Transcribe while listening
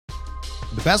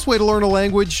The best way to learn a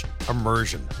language?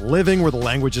 Immersion. Living where the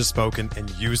language is spoken and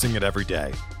using it every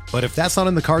day. But if that's not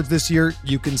in the cards this year,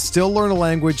 you can still learn a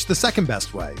language the second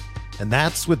best way, and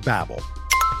that's with Babbel.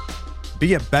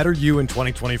 Be a better you in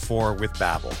 2024 with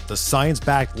Babbel, the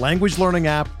science-backed language learning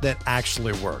app that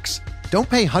actually works. Don't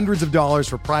pay hundreds of dollars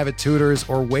for private tutors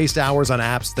or waste hours on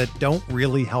apps that don't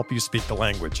really help you speak the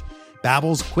language.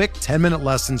 Babbel's quick 10-minute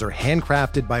lessons are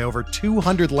handcrafted by over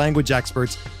 200 language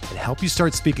experts and help you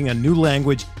start speaking a new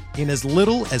language in as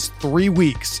little as 3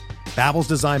 weeks. Babbel's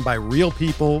designed by real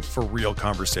people for real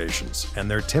conversations,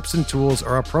 and their tips and tools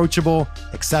are approachable,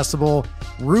 accessible,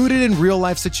 rooted in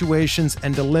real-life situations,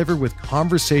 and delivered with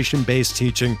conversation-based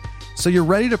teaching, so you're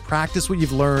ready to practice what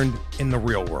you've learned in the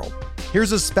real world.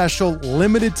 Here's a special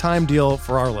limited-time deal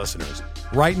for our listeners.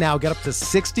 Right now, get up to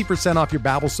 60% off your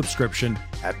Babbel subscription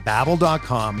at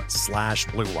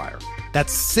babbel.com/Blue Wire.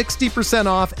 That's 60%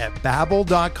 off at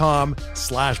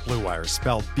babbel.com/Blue Wire,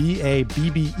 spelled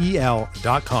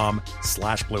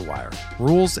BABBEL.com/Blue Wire.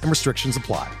 Rules and restrictions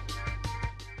apply.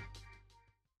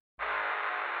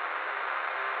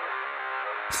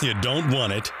 You don't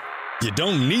want it, you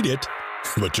don't need it,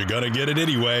 but you're gonna get it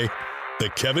anyway. The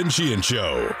Kevin Sheehan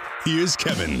Show. Here's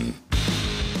Kevin.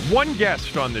 One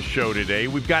guest on the show today.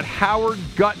 We've got Howard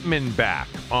Gutman back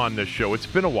on the show. It's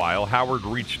been a while. Howard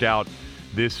reached out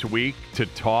this week to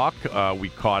talk. We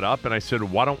caught up, and I said,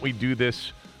 why don't we do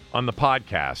this on the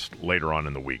podcast later on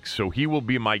in the week? So he will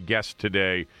be my guest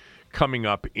today coming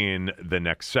up in the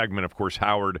next segment. Of course,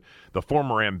 Howard, the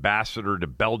former ambassador to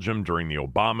Belgium during the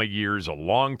Obama years, a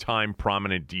longtime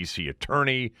prominent D.C.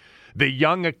 attorney, the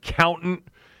young accountant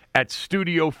at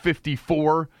Studio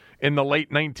 54 in the late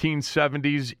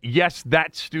 1970s. Yes,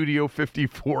 that Studio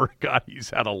 54. God, he's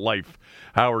had a life,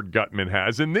 Howard Gutman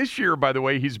has. And this year, by the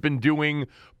way, he's been doing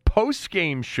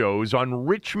post-game shows on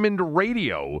Richmond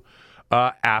radio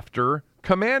after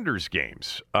Commanders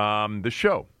games. The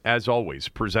show, as always,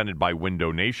 presented by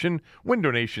Window Nation.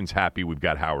 Window Nation's happy we've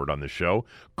got Howard on the show.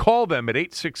 Call them at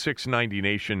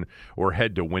 866-90-NATION or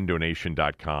head to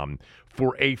windownation.com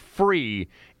for a free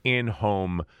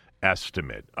in-home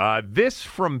estimate. This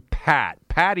from Pat.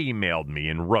 Pat emailed me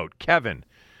and wrote, Kevin,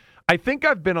 I think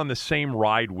I've been on the same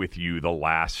ride with you the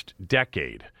last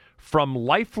decade. From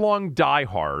lifelong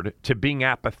diehard to being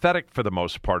apathetic for the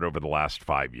most part over the last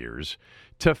 5 years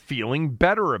to feeling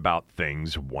better about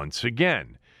things once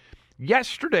again.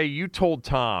 Yesterday, you told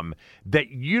Tom that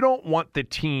you don't want the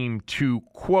team to,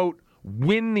 quote,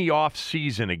 win the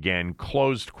offseason again,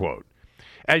 closed quote.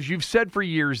 As you've said for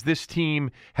years, this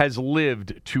team has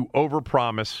lived to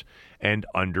overpromise and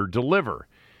underdeliver.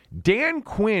 Dan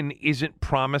Quinn isn't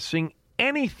promising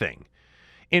anything.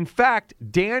 In fact,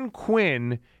 Dan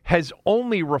Quinn has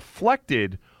only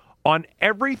reflected on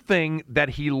everything that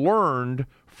he learned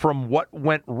from what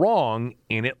went wrong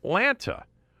in Atlanta.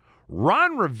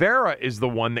 Ron Rivera is the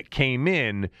one that came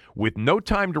in with no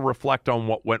time to reflect on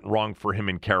what went wrong for him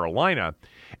in Carolina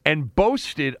and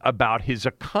boasted about his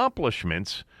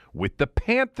accomplishments with the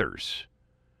Panthers.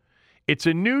 It's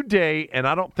a new day, and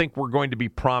I don't think we're going to be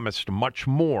promised much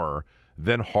more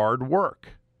than hard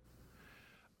work.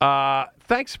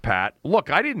 Thanks, Pat. Look,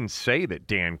 I didn't say that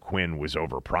Dan Quinn was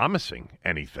overpromising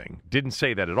anything. Didn't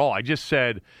say that at all. I just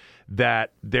said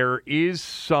that there is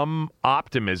some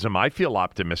optimism. I feel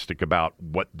optimistic about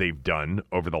what they've done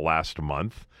over the last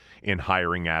month in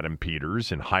hiring Adam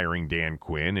Peters and hiring Dan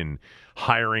Quinn and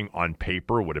hiring on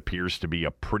paper what appears to be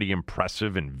a pretty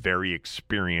impressive and very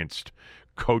experienced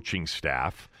coaching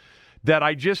staff, that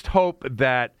I just hope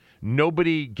that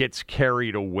nobody gets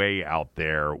carried away out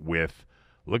there with,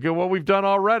 look at what we've done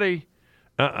already.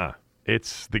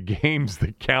 It's the games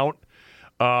that count.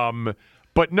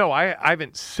 But no, I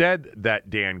haven't said that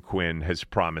Dan Quinn has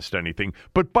promised anything.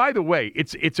 But by the way,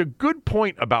 it's a good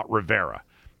point about Rivera.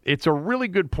 It's a really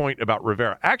good point about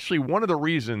Rivera. Actually, one of the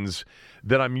reasons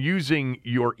that I'm using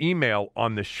your email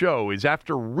on the show is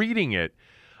after reading it,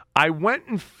 I went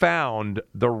and found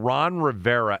the Ron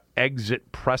Rivera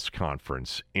exit press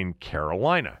conference in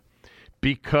Carolina.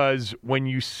 Because when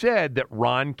you said that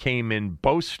Ron came in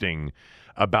boasting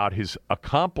about his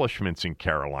accomplishments in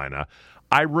Carolina,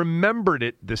 I remembered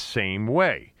it the same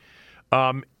way.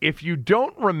 If you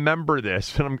don't remember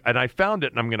this, and I found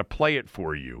it and I'm going to play it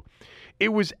for you,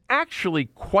 it was actually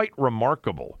quite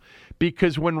remarkable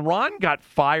because when Ron got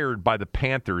fired by the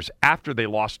Panthers after they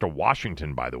lost to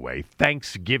Washington, by the way,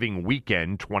 Thanksgiving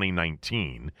weekend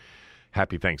 2019,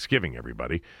 happy Thanksgiving,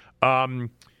 everybody,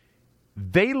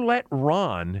 they let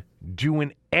Ron do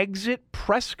an exit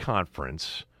press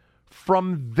conference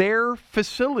from their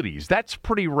facilities. That's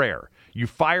pretty rare. You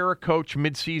fire a coach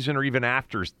midseason or even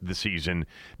after the season.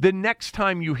 The next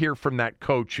time you hear from that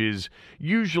coach is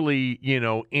usually, in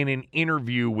an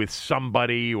interview with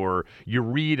somebody, or you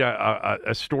read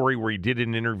a story where he did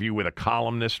an interview with a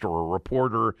columnist or a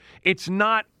reporter. It's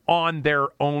not on their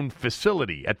own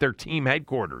facility at their team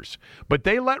headquarters. But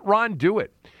they let Ron do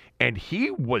it. And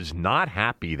he was not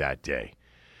happy that day.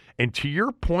 And to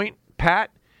your point,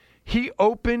 Pat, he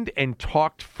opened and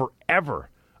talked forever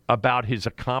about his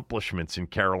accomplishments in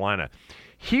Carolina.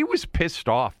 He was pissed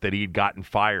off that he'd gotten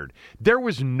fired. There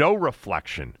was no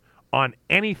reflection on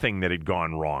anything that had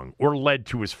gone wrong or led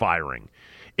to his firing.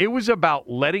 It was about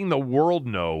letting the world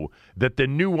know that the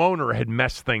new owner had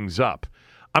messed things up.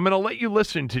 I'm going to let you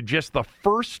listen to just the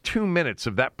first 2 minutes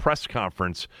of that press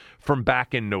conference from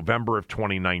back in November of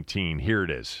 2019. Here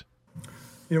it is.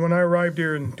 When I arrived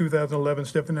here in 2011,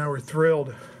 Steph and I were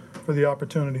thrilled for the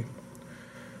opportunity.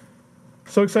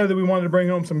 So excited that we wanted to bring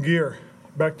home some gear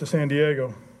back to San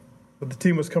Diego. But the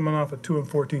team was coming off a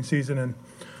 2-14 season, and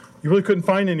you really couldn't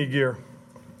find any gear.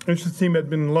 Interest team had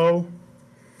been low.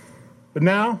 But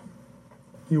now,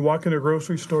 you walk in a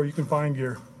grocery store, you can find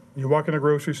gear. You walk in a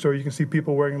grocery store, you can see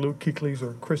people wearing Luke Kuechly's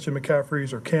or Christian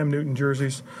McCaffrey's or Cam Newton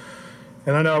jerseys.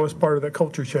 And I know I was part of that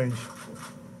culture change.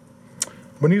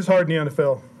 But he's hard in the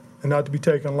NFL and not to be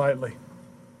taken lightly.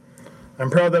 I'm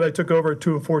proud that I took over a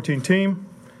 2-14 team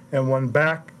and won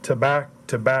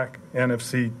back-to-back-to-back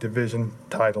NFC division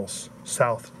titles,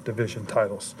 South division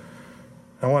titles.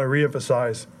 I want to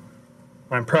reemphasize,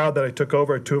 I'm proud that I took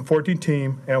over a 2-14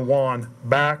 team and won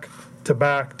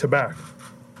back-to-back-to-back.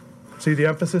 See the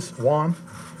emphasis? Won.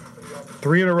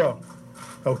 3 in a row.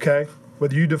 Okay?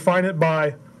 Whether you define it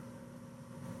by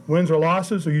wins or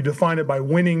losses or you define it by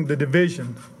winning the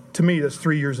division, to me, that's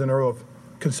 3 years in a row of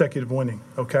consecutive winning.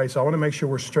 Okay? So I want to make sure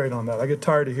we're straight on that. I get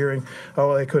tired of hearing,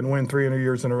 they couldn't win 3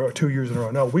 years in a row, 2 years in a row.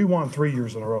 No, we won 3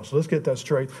 years in a row. So let's get that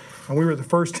straight. And we were the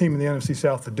first team in the NFC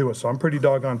South to do it. So I'm pretty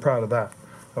doggone proud of that.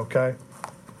 Okay?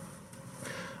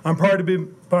 I'm proud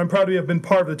to have been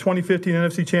part of the 2015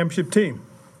 NFC Championship team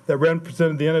that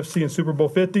represented the NFC in Super Bowl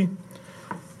 50, and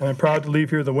I'm proud to leave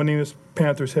here the winningest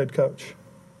Panthers head coach.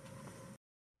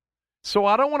 So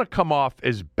I don't want to come off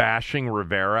as bashing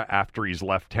Rivera after he's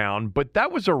left town, but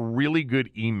that was a really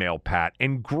good email, Pat,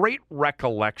 and great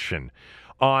recollection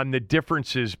on the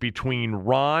differences between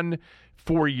Ron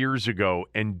 4 years ago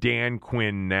and Dan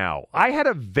Quinn now. I had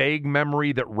a vague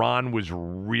memory that Ron was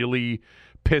really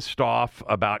pissed off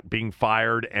about being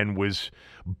fired and was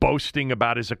boasting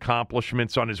about his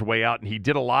accomplishments on his way out. And he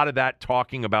did a lot of that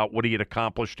talking about what he had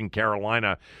accomplished in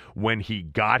Carolina when he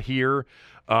got here.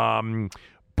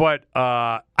 But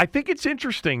I think it's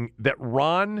interesting that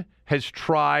Ron has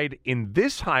tried in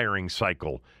this hiring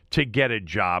cycle to get a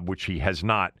job, which he has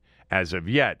not as of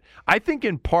yet. I think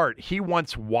in part he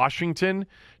wants Washington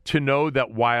to know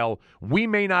that while we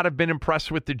may not have been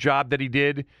impressed with the job that he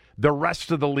did, the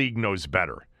rest of the league knows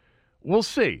better. We'll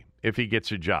see if he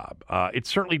gets a job. It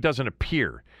certainly doesn't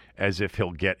appear as if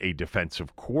he'll get a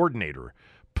defensive coordinator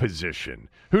position.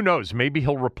 Who knows? Maybe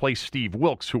he'll replace Steve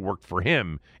Wilks, who worked for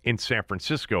him in San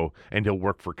Francisco, and he'll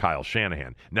work for Kyle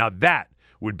Shanahan. Now that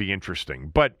would be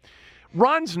interesting. But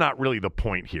Ron's not really the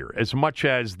point here, as much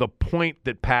as the point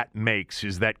that Pat makes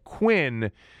is that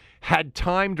Quinn had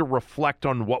time to reflect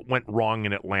on what went wrong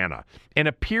in Atlanta and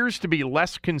appears to be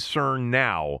less concerned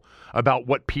now about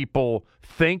what people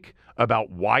think about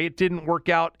why it didn't work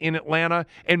out in Atlanta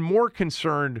and more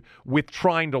concerned with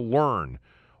trying to learn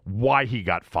why he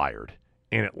got fired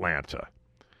in Atlanta.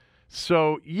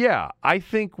 So, yeah, I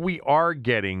think we are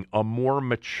getting a more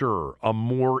mature, a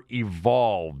more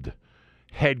evolved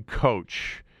head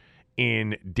coach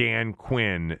in Dan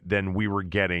Quinn than we were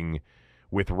getting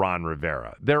with Ron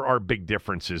Rivera. There are big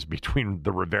differences between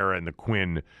the Rivera and the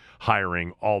Quinn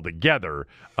hiring altogether,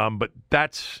 but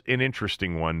that's an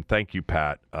interesting one. Thank you,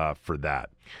 Pat, for that.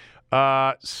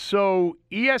 So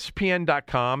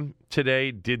ESPN.com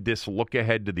today did this look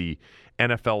ahead to the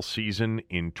NFL season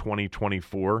in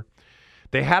 2024.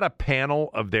 They had a panel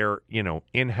of their,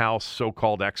 in-house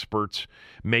so-called experts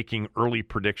making early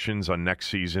predictions on next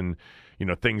season.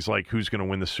 Things like who's going to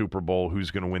win the Super Bowl, who's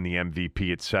going to win the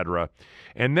MVP, etc.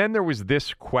 And then there was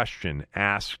this question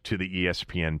asked to the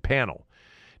ESPN panel.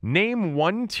 Name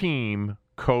one team,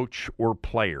 coach, or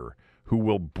player who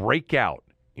will break out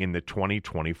in the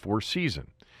 2024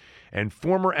 season. And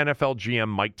former NFL GM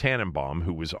Mike Tannenbaum,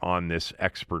 who was on this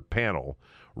expert panel,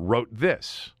 wrote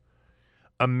this: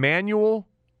 Emmanuel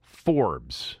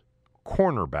Forbes,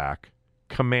 cornerback,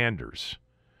 Commanders.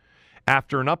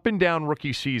 After an up-and-down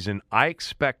rookie season, I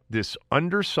expect this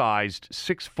undersized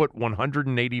 6-foot,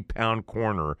 180-pound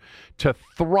corner to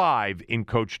thrive in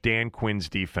Coach Dan Quinn's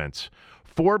defense.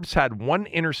 Forbes had 1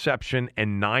 interception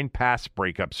and 9 pass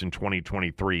breakups in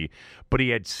 2023, but he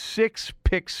had 6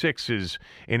 pick sixes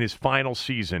in his final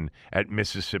season at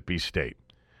Mississippi State.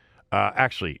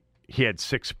 Actually, he had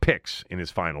 6 picks in his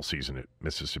final season at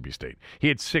Mississippi State. He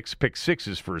had 6 pick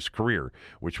sixes for his career,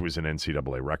 which was an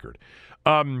NCAA record.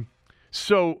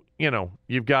 So,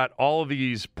 you've got all of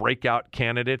these breakout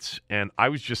candidates, and I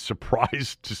was just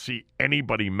surprised to see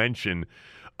anybody mention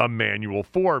Emmanuel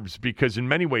Forbes, because in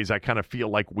many ways I kind of feel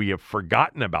like we have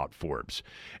forgotten about Forbes.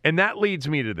 And that leads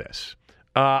me to this.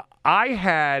 I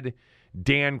had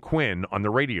Dan Quinn on the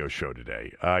radio show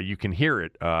today. You can hear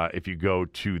it if you go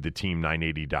to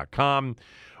theteam980.com,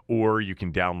 or you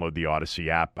can download the Odyssey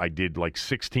app. I did like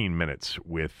 16 minutes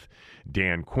with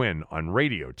Dan Quinn on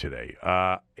radio today.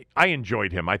 I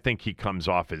enjoyed him. I think he comes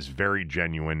off as very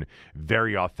genuine,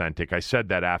 very authentic. I said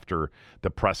that after the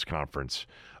press conference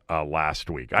last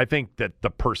week. I think that the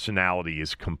personality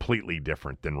is completely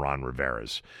different than Ron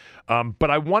Rivera's.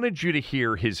 But I wanted you to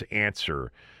hear his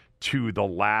answer to the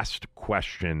last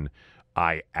question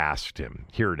I asked him.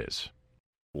 Here it is.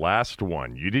 Last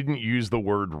one. You didn't use the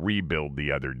word rebuild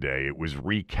the other day. It was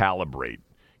recalibrate.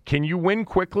 Can you win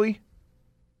quickly?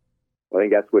 I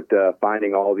think that's what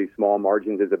finding all these small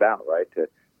margins is about, right? To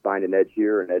find an edge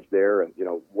here, an edge there, and,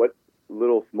 what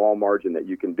little small margin that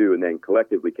you can do. And then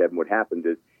collectively, Kevin, what happens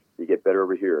is you get better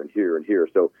over here and here and here.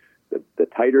 So the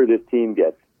tighter this team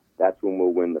gets, that's when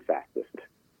we'll win the fastest.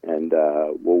 And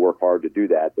we'll work hard to do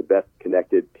that. The best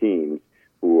connected teams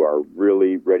who are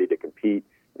really ready to compete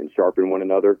and sharpen one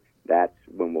another, that's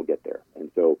when we'll get there. And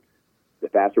so the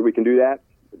faster we can do that,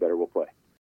 the better we'll play.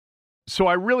 So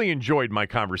I really enjoyed my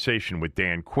conversation with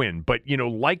Dan Quinn, but,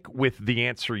 like with the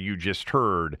answer you just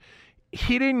heard,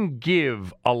 he didn't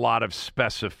give a lot of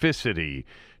specificity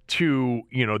to,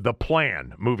 the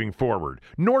plan moving forward,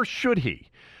 nor should he.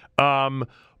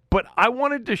 But I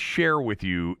wanted to share with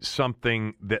you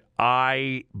something that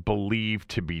I believe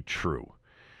to be true.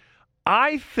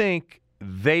 I think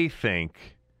they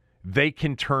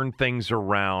can turn things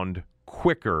around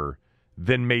quicker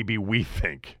than maybe we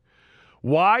think.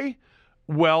 Why?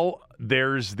 Well,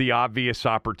 there's the obvious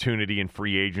opportunity in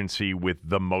free agency with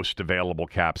the most available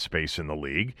cap space in the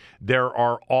league. There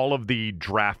are all of the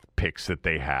draft picks that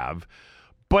they have.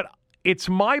 But it's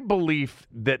my belief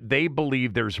that they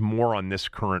believe there's more on this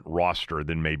current roster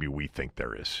than maybe we think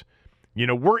there is.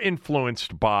 We're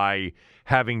influenced by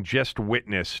having just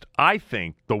witnessed, I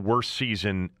think, the worst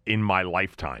season in my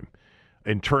lifetime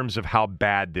in terms of how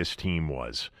bad this team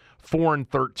was.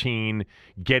 4-13,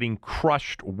 getting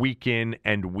crushed week in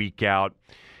and week out.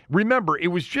 Remember, it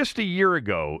was just a year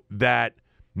ago that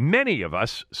many of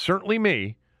us, certainly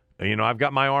me, I've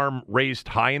got my arm raised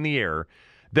high in the air,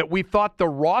 that we thought the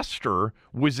roster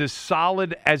was as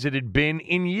solid as it had been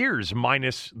in years,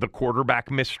 minus the quarterback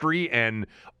mystery and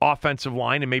offensive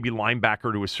line and maybe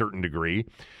linebacker to a certain degree.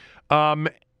 And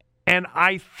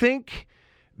I think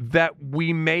that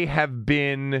we may have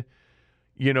been,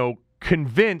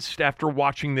 convinced after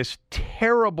watching this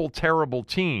terrible, terrible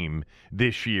team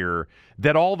this year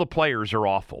that all the players are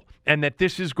awful and that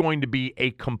this is going to be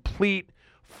a complete,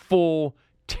 full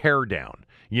teardown.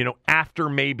 After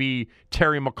maybe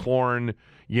Terry McLaurin,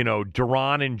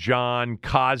 Duran and John,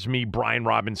 Cosme, Brian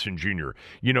Robinson Jr.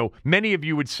 Many of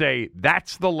you would say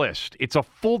that's the list. It's a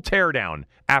full teardown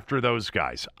after those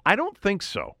guys. I don't think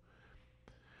so.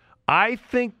 I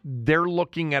think they're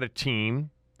looking at a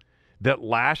team that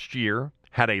last year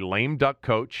had a lame duck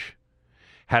coach,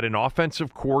 had an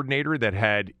offensive coordinator that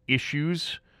had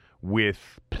issues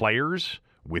with players,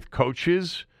 with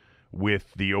coaches,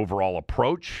 with the overall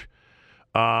approach.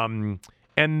 And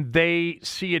they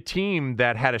see a team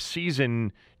that had a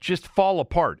season just fall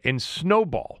apart and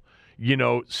snowball,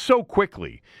 so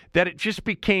quickly that it just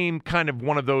became kind of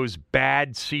one of those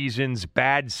bad seasons,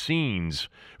 bad scenes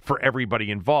for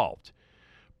everybody involved.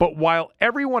 But while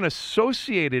everyone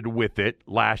associated with it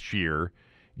last year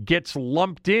gets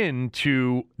lumped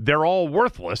into they're all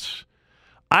worthless,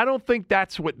 I don't think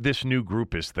that's what this new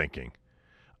group is thinking.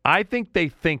 I think they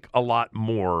think a lot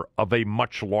more of a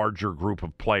much larger group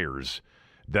of players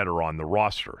that are on the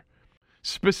roster.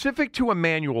 Specific to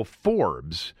Emmanuel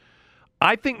Forbes,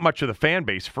 I think much of the fan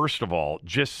base, first of all,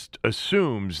 just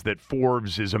assumes that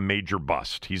Forbes is a major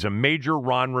bust. He's a major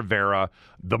Ron Rivera,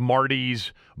 the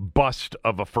Marty's bust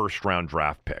of a first-round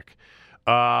draft pick.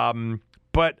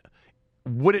 But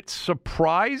would it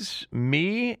surprise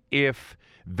me if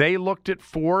they looked at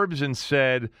Forbes and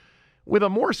said, with a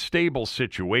more stable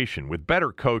situation, with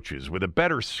better coaches, with a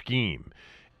better scheme,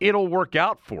 it'll work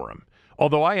out for him.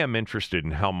 Although I am interested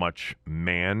in how much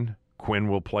man Quinn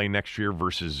will play next year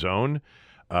versus zone,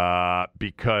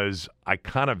 because I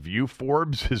kind of view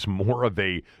Forbes as more of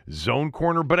a zone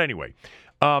corner. But anyway,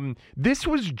 this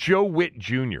was Joe Witt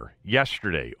Jr.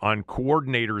 yesterday on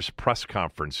coordinator's press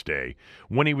conference day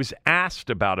when he was asked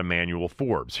about Emmanuel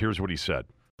Forbes. Here's what he said.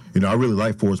 I really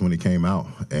like Forbes when he came out,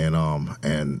 and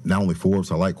not only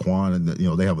Forbes, I like Quan, and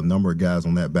they have a number of guys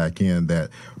on that back end that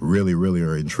really, really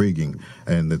are intriguing.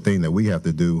 And the thing that we have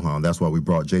to do, that's why we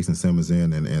brought Jason Simmons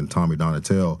in and Tommy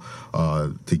Donatel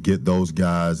to get those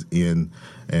guys in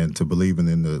and to believe in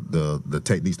the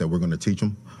techniques that we're going to teach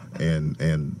them and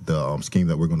the scheme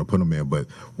that we're going to put them in. But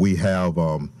we have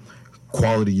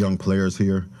quality young players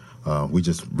here. We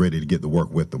just ready to get to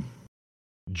work with them.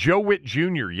 Joe Witt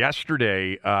Jr.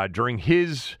 yesterday during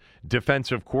his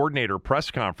defensive coordinator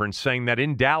press conference saying that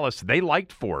in Dallas they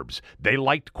liked Forbes. They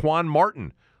liked Quan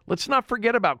Martin. Let's not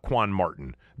forget about Quan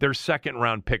Martin, their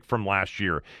second-round pick from last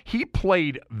year. He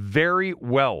played very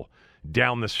well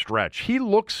down the stretch. He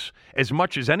looks, as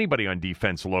much as anybody on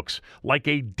defense looks, like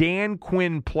a Dan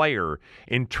Quinn player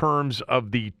in terms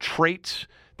of the traits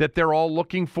that they're all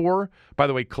looking for. By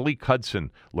the way, Khaleke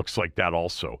Hudson looks like that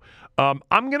also.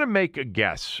 I'm going to make a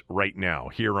guess right now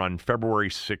here on February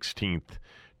 16th,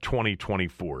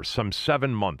 2024, some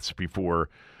 7 months before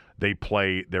they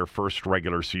play their first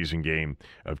regular season game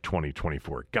of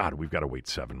 2024. God, we've got to wait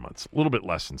 7 months, a little bit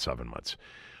less than 7 months.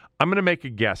 I'm going to make a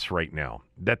guess right now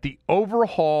that the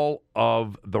overhaul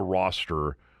of the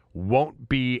roster won't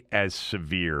be as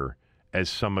severe as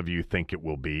some of you think it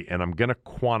will be, and I'm going to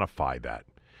quantify that.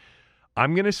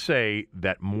 I'm going to say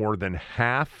that more than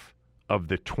half of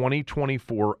the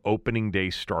 2024 opening day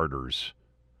starters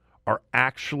are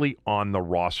actually on the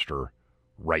roster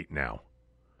right now.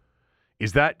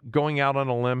 Is that going out on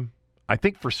a limb? I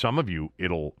think for some of you,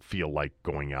 it'll feel like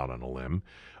going out on a limb.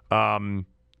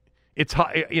 It's,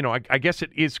 I guess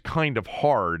it is kind of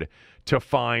hard to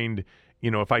find,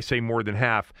 if I say more than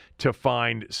half, to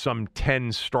find some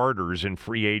 10 starters in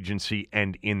free agency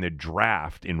and in the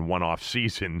draft in one off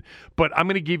season. But I'm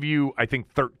going to give you, I think,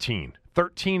 13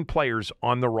 players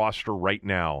on the roster right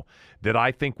now that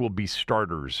I think will be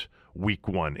starters week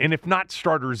one. And if not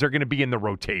starters, they're going to be in the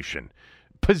rotation.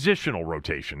 Positional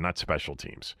rotation, not special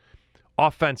teams.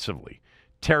 Offensively,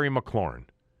 Terry McLaurin,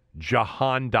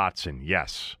 Jahan Dotson,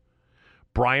 yes.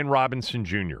 Brian Robinson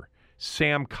Jr.,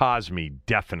 Sam Cosmi,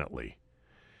 definitely.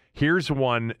 Here's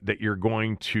one that you're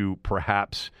going to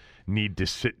perhaps need to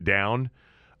sit down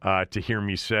to hear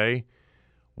me say.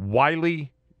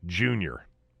 Wiley Jr.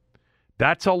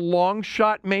 That's a long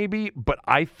shot maybe, but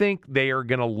I think they are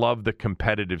going to love the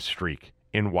competitive streak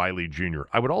in Wiley Jr.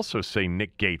 I would also say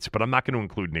Nick Gates, but I'm not going to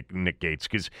include Nick Gates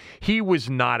because he was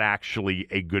not actually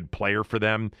a good player for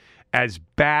them, as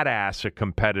badass a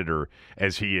competitor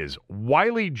as he is.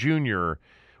 Wiley Jr.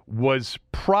 was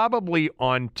probably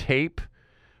on tape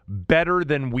better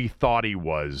than we thought he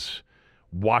was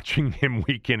watching him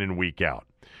week in and week out.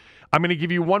 I'm going to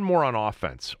give you one more on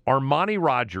offense. Armani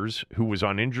Rogers, who was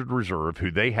on injured reserve,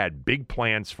 who they had big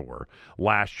plans for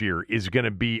last year, is going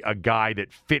to be a guy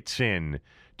that fits in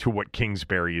to what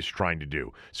Kingsbury is trying to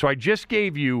do. So I just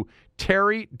gave you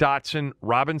Terry, Dotson,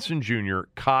 Robinson Jr.,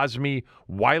 Cosmi,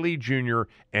 Wiley Jr.,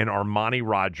 and Armani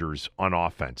Rogers on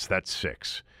offense. That's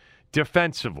 6.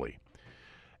 Defensively,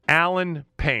 Allen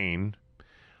Payne,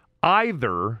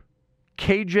 either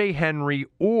KJ Henry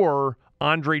or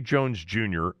Andre Jones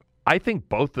Jr., I think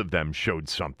both of them showed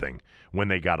something when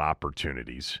they got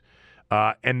opportunities.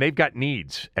 And they've got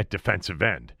needs at defensive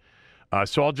end.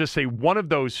 So I'll just say one of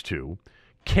those two,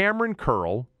 Cameron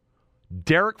Curl,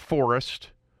 Derek Forrest,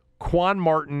 Quan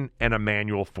Martin, and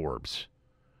Emmanuel Forbes.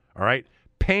 All right?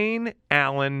 Payne,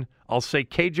 Allen, I'll say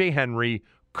KJ Henry,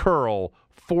 Curl,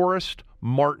 Forrest,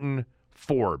 Martin,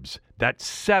 Forbes. That's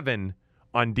 7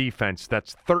 on defense.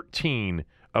 That's 13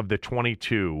 of the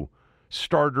 22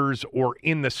 starters or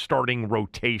in the starting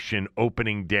rotation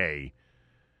opening day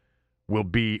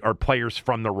are players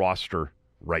from the roster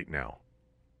right now.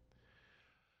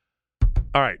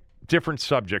 All right, different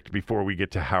subject before we get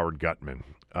to Howard Gutman.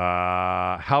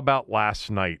 How about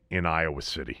last night in Iowa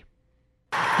City?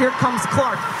 Here comes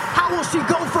Clark. How will she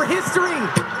go for history? There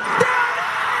it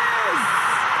is!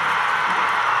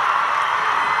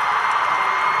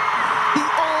 The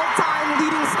all-time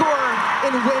leading scorer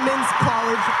in women's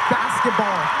college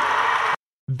basketball.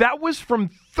 That was from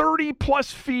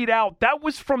 30-plus feet out. That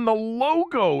was from the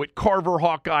logo at Carver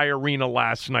Hawkeye Arena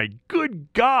last night.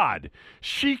 Good God,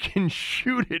 she can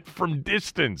shoot it from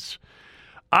distance.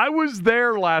 I was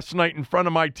there last night in front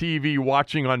of my TV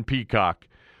watching on Peacock,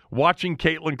 watching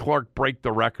Caitlin Clark break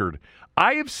the record.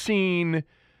 I have seen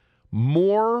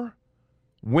more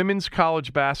women's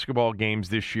college basketball games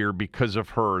this year because of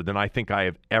her than I think I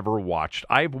have ever watched.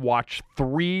 I've watched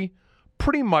 3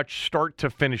 pretty much start to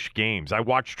finish games. I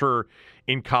watched her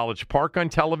in College Park on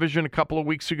television a couple of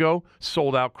weeks ago,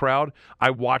 sold out crowd.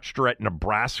 I watched her at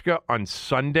Nebraska on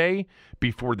Sunday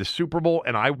before the Super Bowl,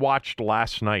 and I watched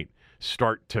last night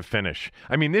start to finish.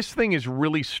 I mean, this thing is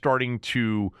really starting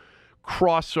to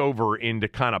cross over into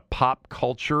kind of pop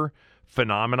culture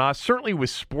phenomena, certainly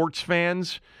with sports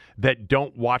fans that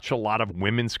don't watch a lot of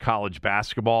women's college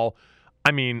basketball.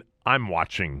 I mean, I'm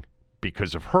watching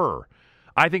because of her.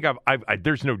 I think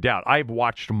there's no doubt I've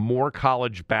watched more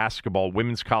college basketball,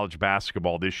 women's college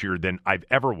basketball this year than I've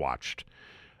ever watched.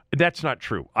 That's not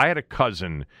true. I had a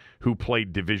cousin who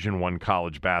played Division I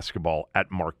college basketball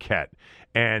at Marquette.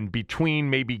 And between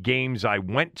maybe games I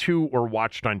went to or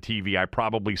watched on TV, I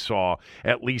probably saw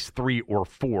at least 3 or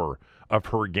 4 of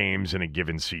her games in a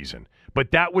given season.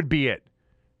 But that would be it.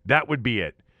 That would be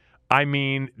it. I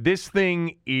mean, this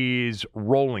thing is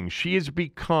rolling. She has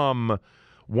become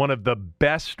one of the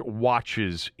best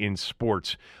watches in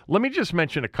sports. Let me just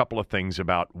mention a couple of things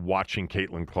about watching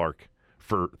Caitlin Clark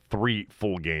for 3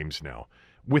 full games now,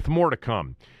 with more to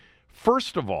come.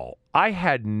 First of all, I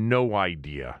had no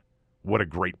idea what a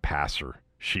great passer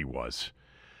she was.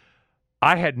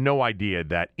 I had no idea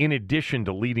that in addition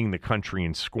to leading the country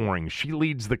in scoring, she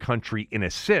leads the country in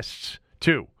assists,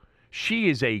 too. She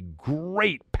is a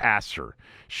great passer.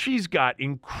 She's got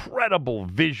incredible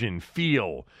vision,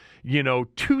 feel,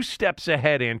 2 steps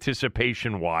ahead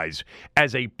anticipation-wise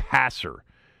as a passer.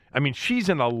 I mean, she's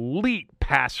an elite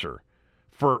passer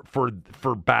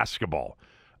for basketball.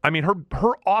 I mean,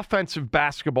 her offensive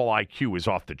basketball IQ is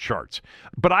off the charts.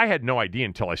 But I had no idea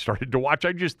until I started to watch.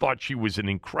 I just thought she was an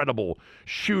incredible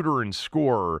shooter and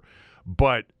scorer.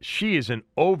 But she is an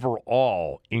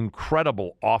overall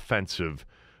incredible offensive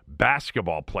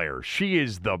basketball player. She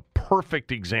is the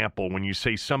perfect example when you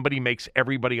say somebody makes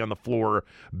everybody on the floor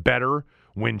better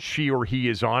when she or he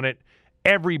is on it.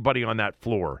 Everybody on that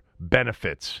floor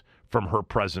benefits from her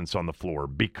presence on the floor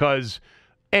because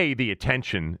the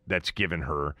attention that's given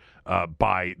her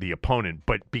by the opponent,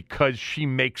 but because she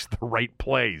makes the right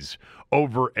plays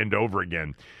over and over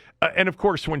again. And, of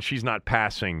course, when she's not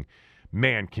passing,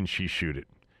 man, can she shoot it.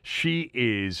 She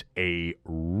is a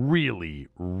really,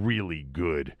 really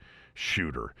good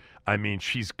shooter. I mean,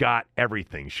 she's got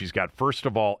everything. She's got, first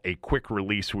of all, a quick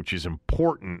release, which is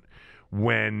important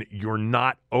when you're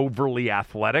not overly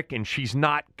athletic, and she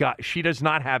does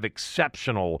not have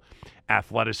exceptional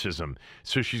athleticism.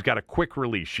 So she's got a quick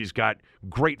release. She's got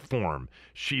great form.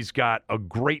 She's got a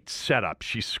great setup.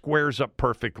 She squares up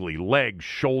perfectly, legs,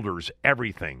 shoulders,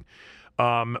 everything.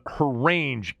 Her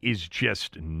range is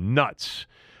just nuts.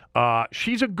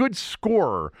 She's a good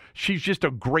scorer. She's just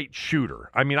a great shooter.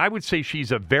 I mean, I would say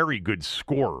she's a very good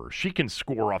scorer. She can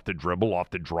score off the dribble, off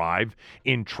the drive,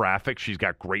 in traffic. She's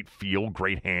got great feel,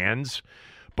 great hands.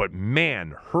 But,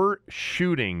 man, her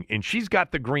shooting, and she's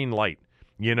got the green light.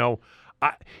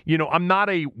 I'm not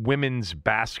a women's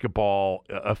basketball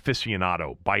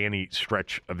aficionado by any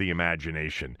stretch of the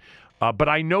imagination. But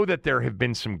I know that there have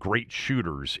been some great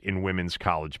shooters in women's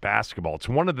college basketball. It's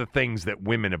one of the things that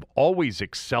women have always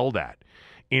excelled at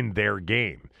in their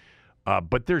game.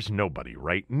 But there's nobody,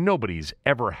 right? Nobody's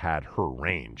ever had her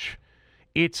range.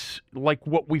 It's like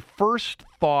what we first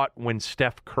thought when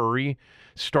Steph Curry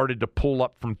started to pull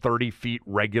up from 30 feet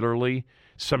regularly,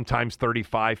 sometimes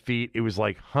 35 feet. It was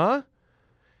like, huh?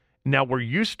 Now, we're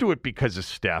used to it because of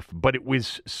Steph, but it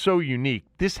was so unique.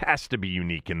 This has to be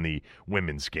unique in the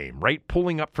women's game, right?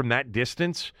 Pulling up from that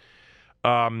distance.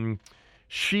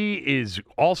 She is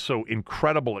also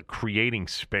incredible at creating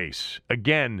space.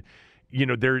 Again,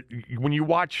 when you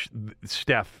watch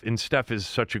Steph, and Steph is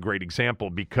such a great example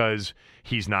because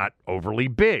he's not overly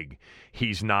big.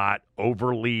 He's not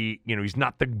overly, he's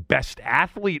not the best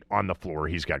athlete on the floor.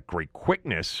 He's got great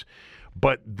quickness.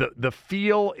 But the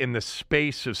feel in the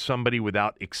space of somebody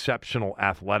without exceptional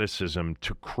athleticism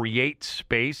to create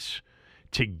space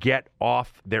to get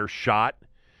off their shot,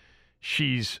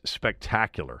 she's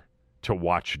spectacular to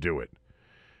watch do it.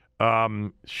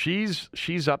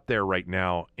 She's up there right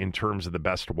now in terms of the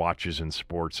best watches in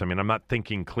sports. I mean, I'm not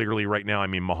thinking clearly right now. I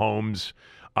mean, Mahomes,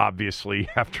 obviously,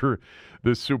 after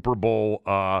the Super Bowl,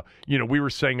 we were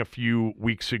saying a few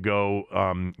weeks ago,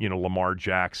 Lamar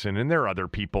Jackson, and there are other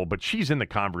people, but she's in the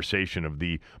conversation of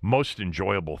the most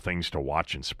enjoyable things to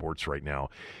watch in sports right now.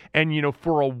 And,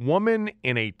 for a woman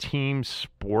in a team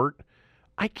sport,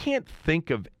 I can't think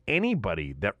of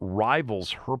anybody that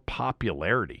rivals her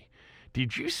popularity.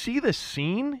 Did you see the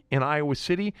scene in Iowa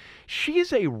City? She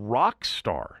is a rock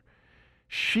star.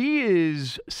 She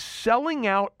is selling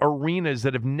out arenas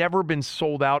that have never been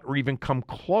sold out or even come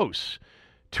close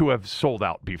to have sold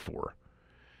out before.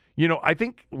 You know, I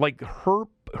think like her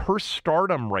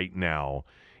stardom right now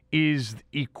is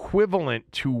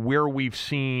equivalent to where we've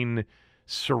seen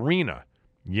Serena,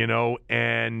 you know,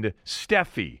 and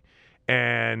Steffi,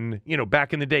 and, you know,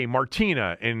 back in the day,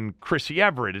 Martina and Chrissy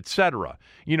Everett, et cetera.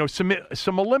 You know,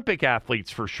 some Olympic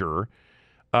athletes for sure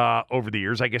over the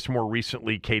years. I guess more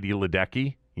recently, Katie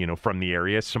Ledecky, you know, from the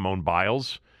area, Simone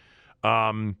Biles.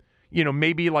 You know,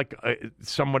 maybe like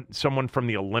someone from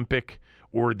the Olympic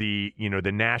or the, you know,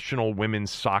 the national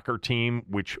women's soccer team,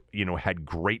 which, you know, had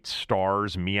great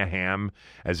stars. Mia Hamm,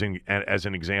 as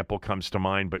an example, comes to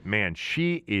mind. But, man,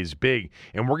 she is big.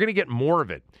 And we're going to get more of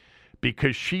it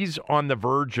because she's on the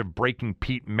verge of breaking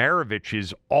Pete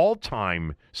Maravich's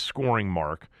all-time scoring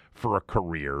mark for a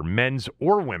career, men's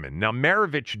or women. Now,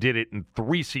 Maravich did it in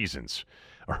 3 seasons.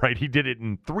 All right, he did it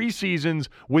in 3 seasons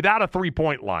without a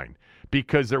three-point line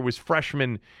because there was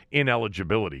freshman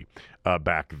ineligibility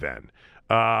back then.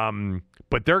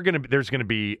 But there's going to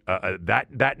be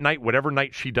that night, whatever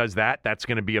night she does that's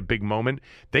going to be a big moment.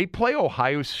 They play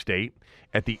Ohio State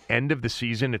at the end of the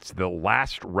season. It's the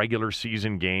last regular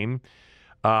season game.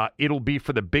 It'll be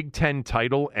for the Big Ten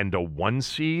title and a 1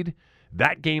 seed.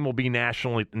 That game will be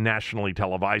nationally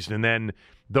televised. And then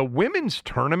the women's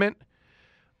tournament,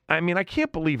 I mean, I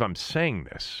can't believe I'm saying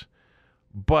this,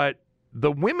 but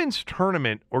the women's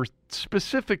tournament, or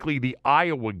specifically the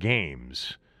Iowa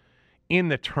games in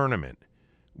the tournament,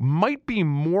 might be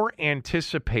more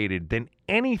anticipated than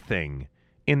anything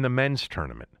in the men's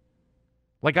tournament.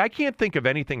 Like, I can't think of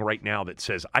anything right now that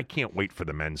says I can't wait for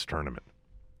the men's tournament.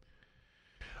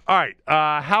 All right,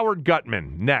 Howard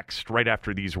Gutman next, right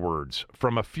after these words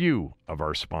from a few of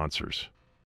our sponsors.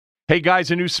 Hey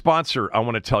guys, a new sponsor I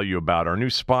want to tell you about. Our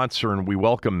new sponsor, and we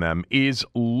welcome them, is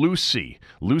Lucy.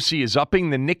 Lucy is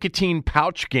upping the nicotine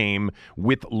pouch game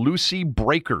with Lucy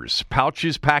Breakers.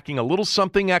 Pouches packing a little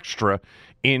something extra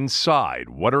inside.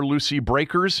 What are Lucy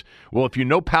Breakers? Well, if you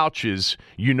know pouches,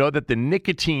 you know that the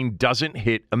nicotine doesn't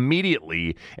hit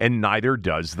immediately, and neither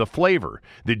does the flavor.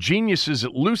 The geniuses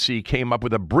at Lucy came up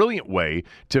with a brilliant way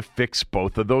to fix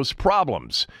both of those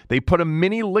problems. They put a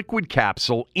mini liquid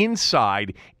capsule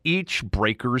inside each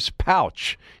Breakers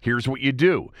pouch. Here's what you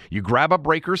do. You grab a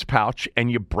Breakers pouch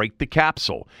and you break the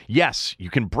capsule. Yes,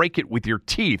 you can break it with your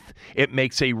teeth. It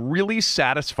makes a really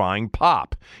satisfying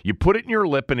pop. You put it in your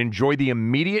lip and enjoy the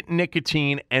immediate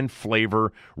nicotine and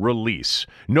flavor release.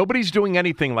 Nobody's doing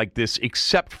anything like this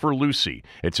except for Lucy.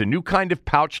 It's a new kind of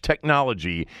pouch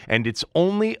technology, and it's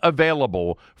only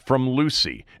available from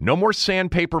Lucy. No more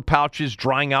sandpaper pouches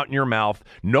drying out in your mouth.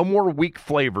 No more weak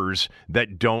flavors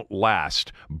that don't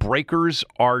last. Breakers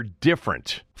are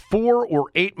different. 4 or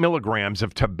 8 milligrams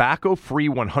of tobacco-free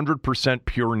 100%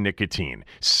 pure nicotine.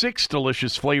 6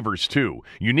 delicious flavors, too.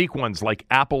 Unique ones like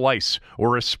apple ice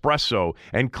or espresso,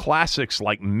 and classics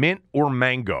like mint or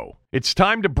mango. It's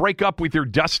time to break up with your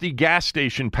dusty gas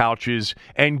station pouches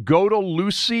and go to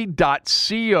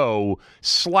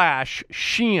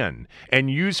lucy.co/Sheehan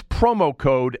and use promo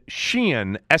code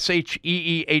Sheehan,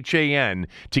 SHEEHAN,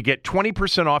 to get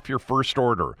 20% off your first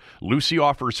order. Lucy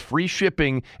offers free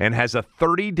shipping and has a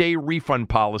 30-day refund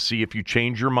policy if you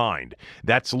change your mind.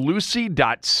 That's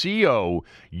lucy.co.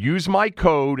 Use my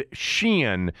code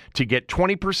Sheehan to get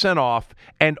 20% off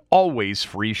and always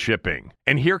free shipping.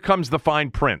 And here comes the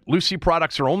fine print. Lucy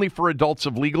products are only for adults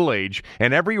of legal age,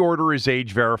 and every order is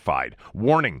age verified.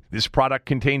 Warning, this product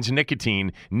contains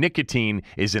nicotine. Nicotine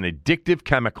is an addictive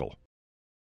chemical.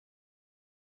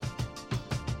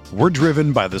 We're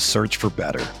driven by the search for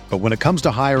better. But when it comes to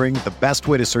hiring, the best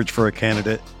way to search for a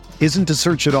candidate isn't to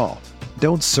search at all.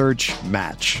 Don't search,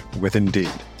 match with Indeed.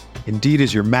 Indeed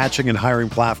is your matching and hiring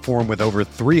platform with over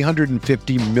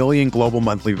 350 million global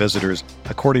monthly visitors,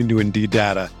 according to Indeed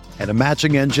data, and a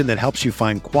matching engine that helps you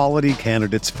find quality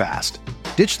candidates fast.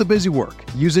 Ditch the busy work.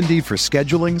 Use Indeed for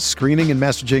scheduling, screening, and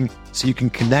messaging so you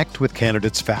can connect with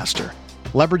candidates faster.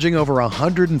 Leveraging over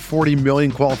 140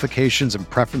 million qualifications and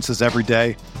preferences every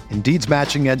day, Indeed's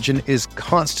matching engine is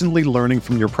constantly learning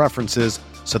from your preferences,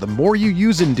 so the more you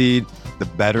use Indeed, the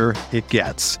better it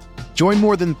gets. Join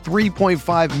more than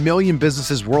 3.5 million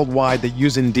businesses worldwide that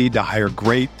use Indeed to hire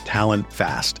great talent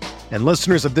fast. And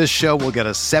listeners of this show will get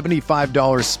a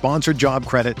 $75 sponsored job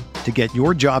credit to get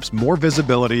your jobs more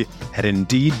visibility at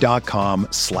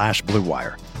Indeed.com/Blue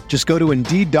Wire. Just go to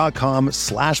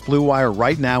Indeed.com/Blue Wire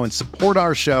right now and support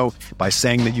our show by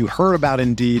saying that you heard about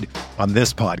Indeed on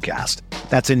this podcast.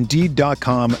 That's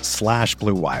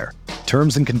Indeed.com/Blue Wire.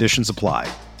 Terms and conditions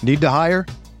apply. Need to hire?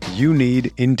 You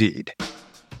need Indeed.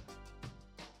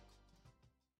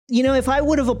 You know, if I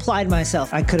would have applied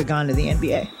myself, I could have gone to the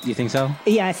NBA. You think so?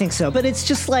 Yeah, I think so. But it's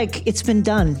just like, it's been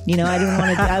done. You know, I didn't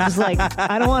want to, I was like,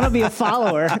 I don't want to be a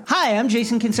follower. Hi, I'm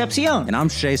Jason Concepcion. And I'm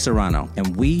Shea Serrano.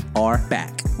 And we are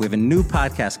back. We have a new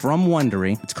podcast from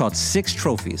Wondery. It's called Six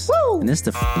Trophies. Woo! And it's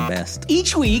the best.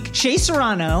 Each week, Shea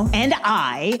Serrano and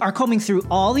I are combing through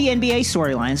all the NBA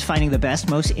storylines, finding the best,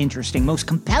 most interesting, most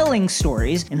compelling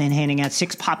stories, and then handing out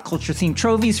 6 pop culture themed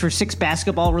trophies for 6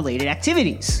 basketball related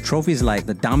activities. Trophies like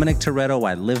the Dominic Toretto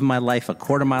I Live My Life a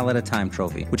Quarter Mile at a Time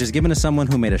trophy, which is given to someone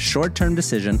who made a short-term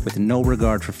decision with no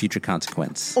regard for future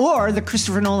consequence. Or the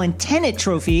Christopher Nolan Tenet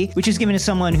trophy, which is given to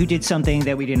someone who did something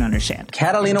that we didn't understand.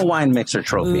 Catalina Wine Mixer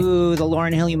trophy. Ooh, the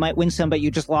Lauryn Hill, you might win some, but you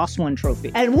just lost one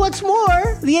trophy. And what's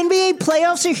more, the NBA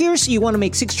playoffs are here, so you want to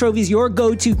make 6 Trophies your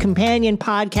go-to companion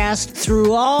podcast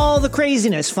through all the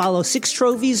craziness. Follow 6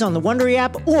 Trophies on the Wondery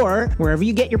app or wherever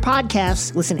you get your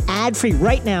podcasts. Listen ad-free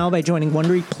right now by joining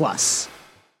Wondery Plus.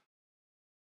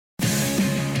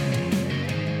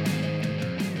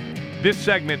 This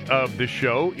segment of the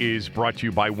show is brought to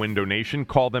you by Window Nation.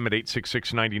 Call them at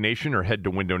 866-90Nation or head to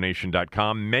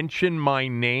windownation.com. Mention my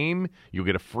name. You'll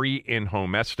get a free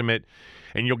in-home estimate,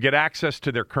 and you'll get access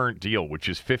to their current deal, which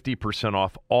is 50%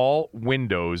 off all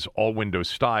window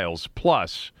styles,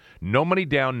 plus no money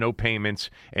down, no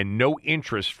payments, and no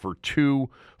interest for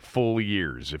 2 full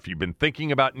years. If you've been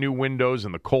thinking about new windows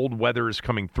and the cold weather is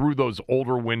coming through those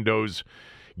older windows,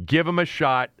 give them a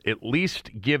shot. At least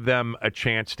give them a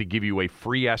chance to give you a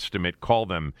free estimate. Call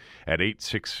them at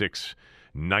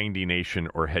 866-90Nation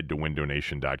or head to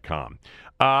windownation.com.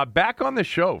 Back on the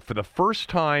show for the first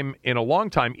time in a long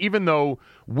time, even though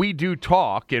we do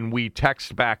talk and we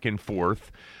text back and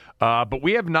forth, but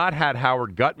we have not had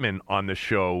Howard Gutman on the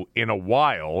show in a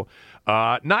while.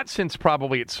 Not since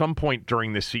probably at some point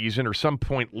during the season or some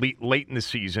point late in the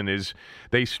season as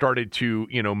they started to,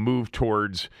 move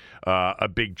towards a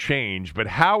big change. But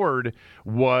Howard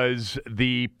was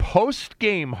the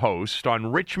post-game host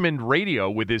on Richmond radio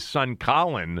with his son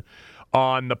Colin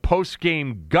on the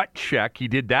post-game gut check. He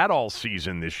did that all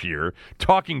season this year,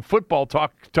 talking football,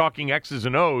 talking X's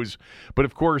and O's. But,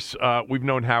 of course, we've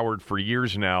known Howard for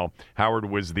years now. Howard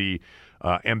was the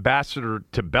ambassador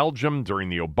to Belgium during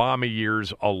the Obama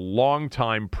years, a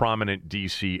longtime prominent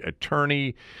D.C.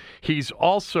 attorney. He's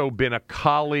also been a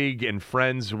colleague and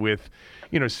friends with,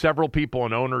 several people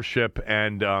in ownership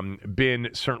and been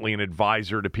certainly an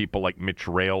advisor to people like Mitch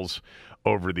Rales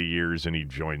over the years, and he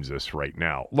joins us right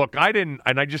now. Look, I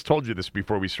just told you this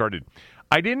before we started,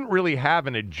 I didn't really have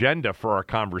an agenda for our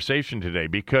conversation today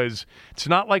because it's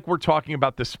not like we're talking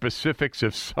about the specifics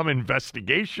of some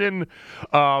investigation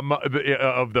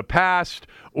of the past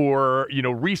or,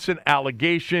 recent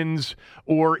allegations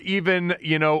or even,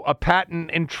 a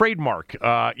patent and trademark,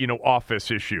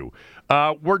 office issue.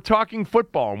 We're talking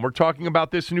football, and we're talking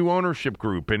about this new ownership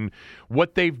group and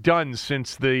what they've done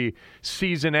since the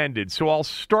season ended. So I'll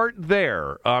start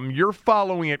there. You're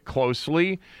following it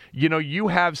closely. You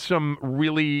have some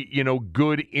really,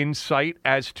 good insight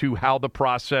as to how the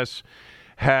process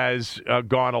has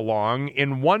gone along.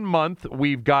 In 1 month,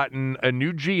 we've gotten a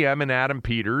new GM in Adam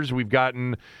Peters. We've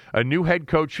gotten a new head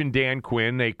coach in Dan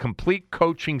Quinn, a complete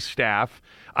coaching staff.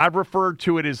 I've referred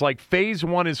to it as like phase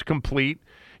 1 is complete.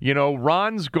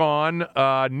 Ron's gone,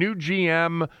 new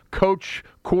GM, coach,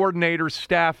 coordinator,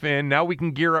 staff in. Now we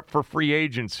can gear up for free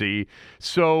agency.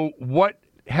 So what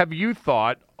have you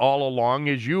thought all along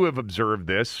as you have observed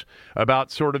this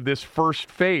about sort of this first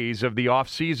phase of the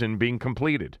offseason being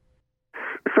completed?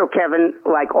 So, Kevin,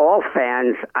 like all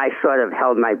fans, I sort of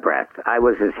held my breath. I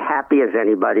was as happy as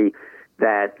anybody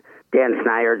that Dan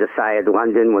Snyder decided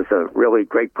London was a really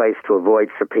great place to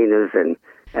avoid subpoenas and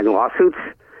lawsuits.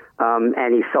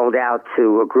 And he sold out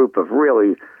to a group of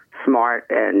really smart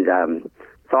and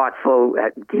thoughtful,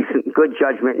 good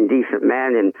judgment and decent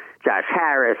men, and Josh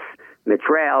Harris, Mitch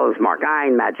Rales, Mark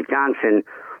Ein, Magic Johnson.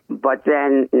 But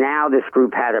then now this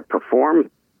group had to perform.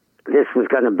 This was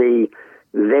going to be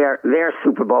their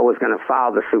Super Bowl was going to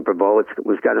follow the Super Bowl. It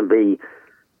was going to be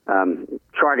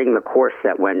charting the course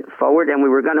that went forward, and we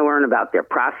were going to learn about their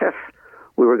process.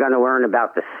 We were going to learn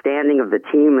about the standing of the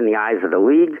team in the eyes of the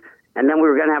league. And then we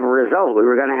were going to have a result. We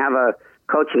were going to have a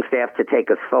coaching staff to take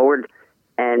us forward.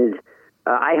 And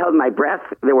I held my breath.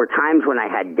 There were times when I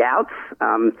had doubts,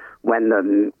 when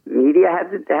the media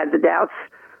had the doubts.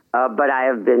 But I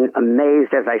have been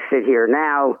amazed as I sit here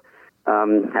now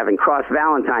having crossed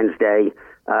Valentine's Day,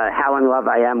 how in love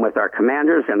I am with our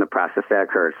Commanders and the process that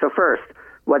occurred. So first,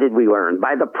 what did we learn?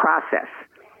 By the process,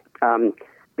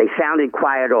 they sounded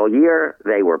quiet all year.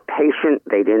 They were patient.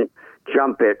 They didn't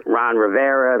jump at Ron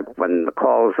Rivera when the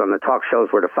calls on the talk shows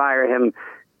were to fire him.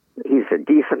 He's a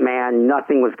decent man.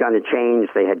 Nothing was going to change.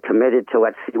 They had committed to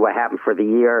let's see what happened for the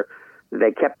year.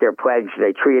 They kept their pledge.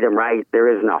 They treated him right.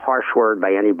 There isn't a harsh word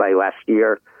by anybody last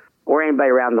year or anybody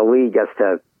around the league as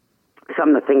to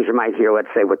some of the things you might hear, let's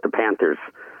say, with the Panthers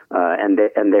and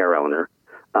their owner.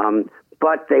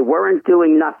 But they weren't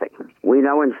doing nothing. We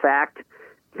know, in fact,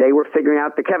 they were figuring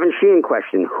out the Kevin Sheehan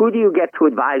question. Who do you get to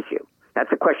advise you? That's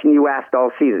a question you asked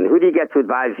all season. Who do you get to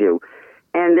advise you?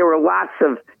 And there were lots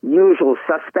of usual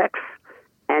suspects.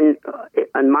 And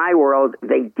in my world,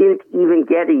 they didn't even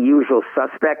get a usual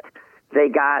suspect. They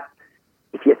got,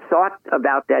 if you thought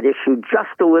about that issue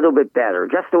just a little bit better,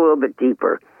 just a little bit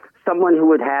deeper, someone who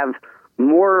would have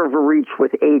more of a reach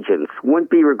with agents, wouldn't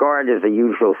be regarded as a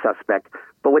usual suspect,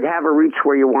 but would have a reach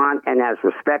where you want and as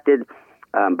respected.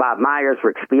 Bob Myers,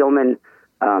 Rick Spielman,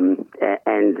 and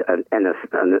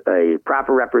a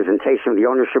proper representation of the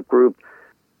ownership group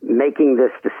making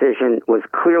this decision was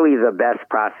clearly the best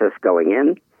process going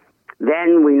in.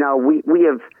 Then we know we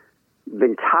have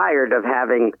been tired of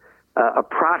having a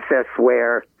process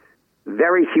where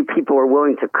very few people are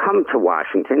willing to come to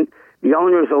Washington. The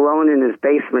owner's alone in his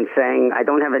basement saying, I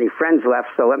don't have any friends left,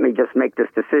 so let me just make this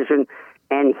decision.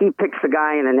 And he picks the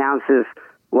guy and announces,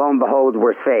 lo and behold,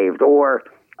 we're saved. Or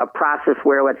a process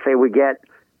where, let's say, we get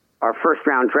our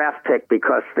first-round draft pick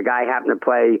because the guy happened to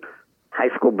play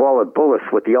high school ball at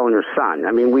Bullis with the owner's son.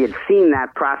 I mean, we had seen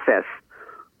that process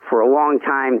for a long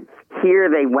time. Here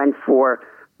they went for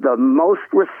the most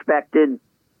respected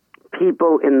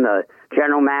people in the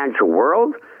general manager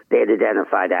world. They had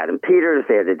identified Adam Peters.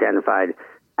 They had identified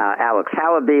Alex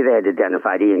Halaby. They had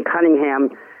identified Ian Cunningham.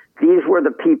 These were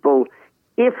the people,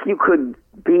 if you could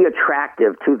be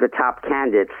attractive to the top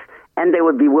candidates and they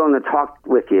would be willing to talk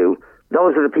with you,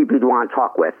 those are the people you'd want to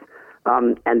talk with.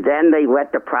 And then they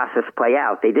let the process play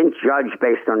out. They didn't judge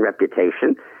based on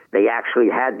reputation. They actually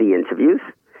had the interviews.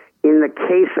 In the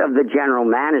case of the general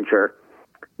manager,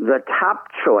 the top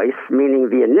choice, meaning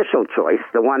the initial choice,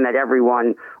 the one that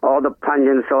everyone, all the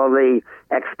pundits, all the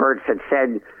experts had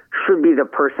said should be the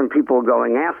person people were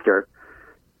going after,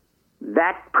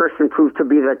 that person proved to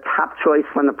be the top choice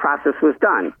when the process was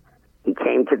done. He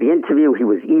came to the interview. He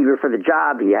was eager for the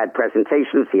job. He had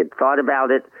presentations. He had thought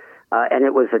about it. And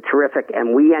it was a terrific,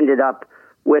 and we ended up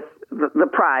with the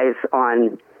prize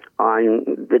on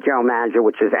the general manager,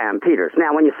 which is Adam Peters.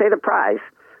 Now, when you say the prize,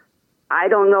 I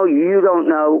don't know, you don't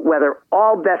know whether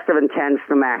all best of intents,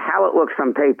 no matter how it looks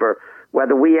on paper,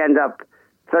 whether we end up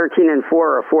 13-4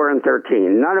 or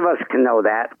 4-13. None of us can know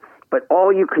that, but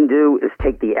all you can do is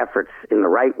take the efforts in the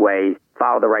right way,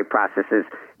 follow the right processes,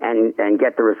 and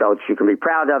get the results you can be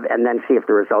proud of, and then see if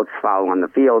the results follow on the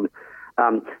field.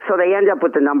 So they end up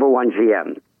with the number one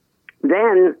GM.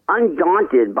 Then,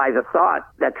 undaunted by the thought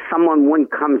that someone wouldn't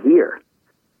come here,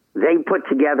 they put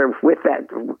together with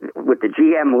the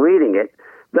GM leading it,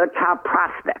 the top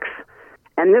prospects.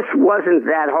 And this wasn't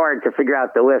that hard to figure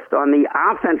out the list. On the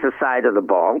offensive side of the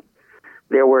ball,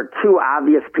 there were two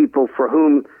obvious people for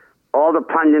whom all the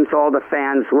pundits, all the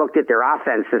fans looked at their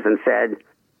offenses and said,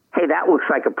 hey, that looks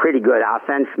like a pretty good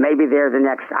offense. Maybe they're the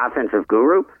next offensive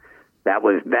guru. That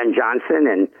was Ben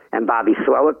Johnson and Bobby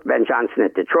Slowick. Ben Johnson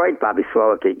at Detroit, Bobby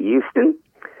Slowick at Houston.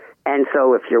 And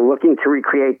so if you're looking to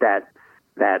recreate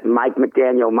that Mike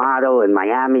McDaniel model in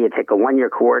Miami, you take a one-year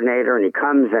coordinator and he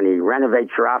comes and he renovates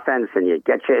your offense and you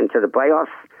get you into the playoffs,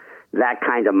 that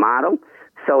kind of model.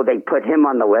 So they put him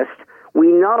on the list. We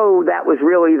know that was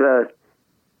really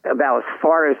about as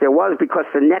far as there was because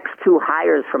the next two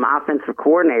hires from offensive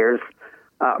coordinators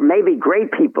may be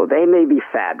great people. They may be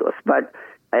fabulous, but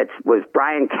it was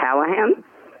Brian Callahan,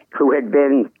 who had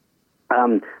been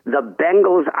the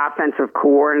Bengals offensive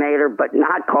coordinator, but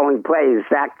not calling plays.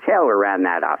 Zach Taylor ran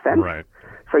that offense. Right.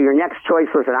 So your next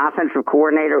choice was an offensive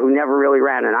coordinator who never really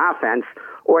ran an offense,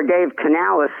 or Dave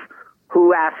Canales, who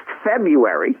last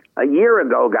February, a year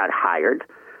ago, got hired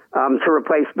to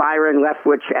replace Byron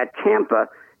Leftwich at Tampa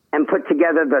and put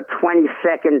together the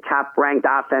 22nd top-ranked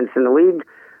offense in the league,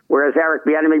 whereas Eric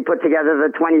Bieniemy put together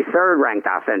the 23rd ranked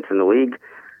offense in the league.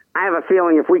 I have a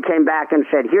feeling if we came back and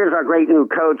said, here's our great new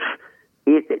coach,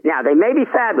 now they may be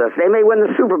fabulous. They may win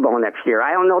the Super Bowl next year.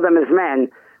 I don't know them as men,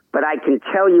 but I can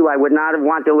tell you I would not have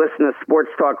wanted to listen to sports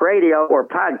talk radio or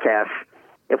podcasts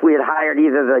if we had hired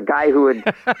either the guy who had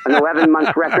an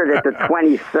 11-month record at the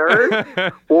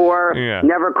 23rd or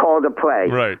never called a play.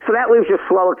 Right. So that leaves you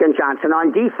Slowick and Johnson.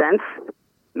 On defense,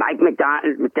 Mike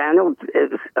McDaniel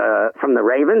is from the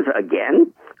Ravens,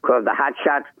 again, called the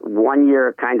hotshot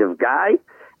one-year kind of guy.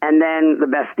 And then the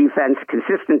best defense,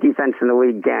 consistent defense in the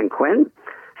league, Dan Quinn.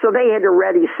 So they had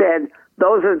already said,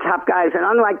 those are the top guys. And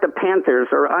unlike the Panthers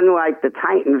or unlike the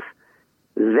Titans,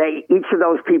 each of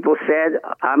those people said,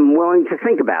 I'm willing to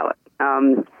think about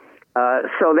it.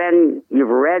 So then you've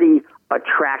already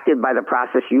attracted by the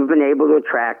process. You've been able to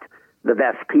attract the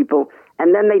best people.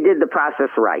 And then they did the process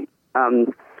right.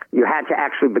 You had to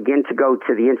actually begin to go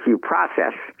to the interview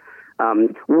process.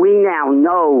 We now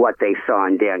know what they saw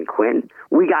in Dan Quinn.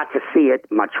 We got to see it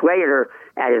much later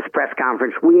at his press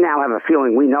conference. We now have a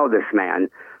feeling we know this man,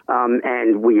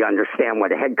 and we understand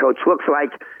what a head coach looks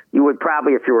like. You would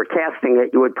probably, if you were casting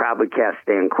it, you would probably cast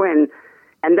Dan Quinn.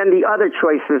 And then the other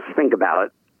choices, think about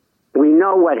it. We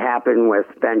know what happened with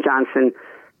Ben Johnson.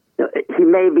 He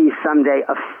may be someday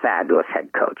a fabulous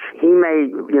head coach. He may,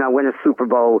 win a Super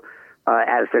Bowl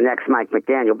as the next Mike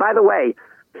McDaniel. By the way,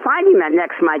 finding that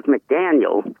next Mike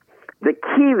McDaniel, the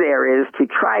key there is to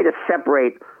try to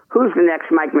separate who's the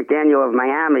next Mike McDaniel of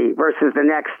Miami versus the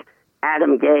next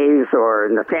Adam Gase or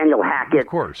Nathaniel Hackett, of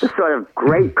course, the sort of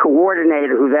great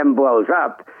coordinator who then blows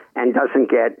up and doesn't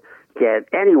get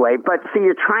anyway. But so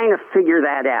you're trying to figure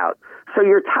that out. So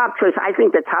your top choice, I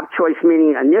think the top choice,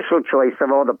 meaning initial choice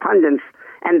of all the pundits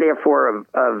and therefore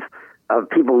of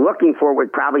people looking for,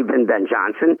 would probably been Ben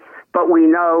Johnson. But we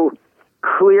know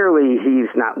clearly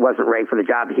wasn't ready for the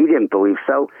job. He didn't believe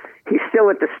so. He's still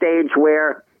at the stage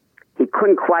where he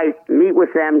couldn't quite meet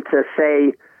with them to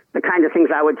say the kind of things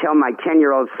I would tell my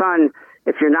 10-year-old son.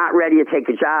 If you're not ready to take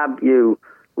a job, you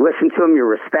listen to him, you're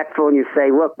respectful, and you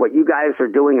say, look, what you guys are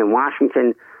doing in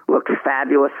Washington looks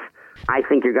fabulous. I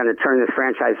think you're going to turn this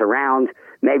franchise around.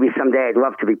 Maybe someday I'd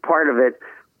love to be part of it,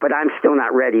 but I'm still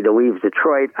not ready to leave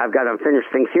Detroit. I've got unfinished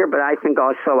things here, but I think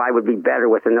also I would be better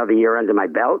with another year under my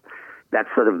belt. That's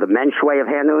sort of the Mensch way of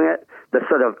handling it. The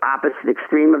sort of opposite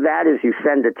extreme of that is you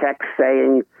send a text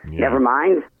saying, never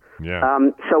mind. Yeah.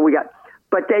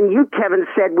 But then you, Kevin,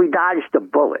 said we dodged a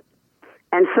bullet.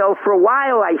 And so for a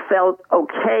while I felt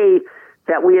okay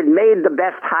that we had made the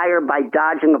best hire by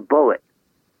dodging a bullet.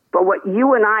 But what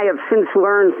you and I have since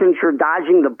learned, since you're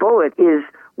dodging the bullet, is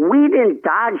we didn't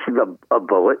dodge a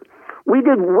bullet. We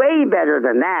did way better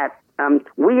than that.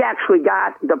 We actually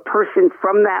got the person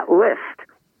from that list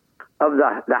of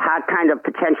the hot kind of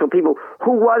potential people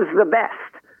who was the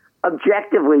best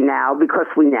objectively now, because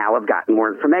we now have gotten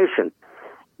more information.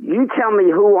 You tell me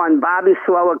who on Bobby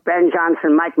Slowick, Ben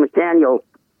Johnson, Mike McDaniel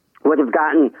would have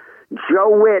gotten Joe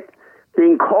Witt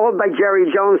being called by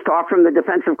Jerry Jones to offer him the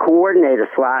defensive coordinator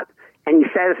slot, and he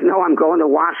says, no, I'm going to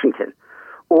Washington.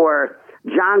 Or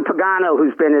John Pagano,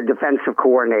 who's been a defensive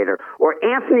coordinator. Or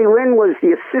Anthony Lynn was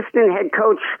the assistant head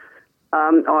coach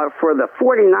for the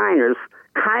 49ers.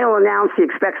 Kyle announced he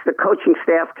expects the coaching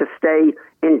staff to stay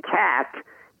intact,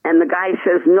 and the guy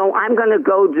says, no, I'm going to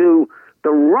go do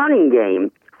the running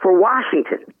game for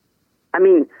Washington. I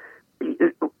mean,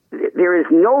 there is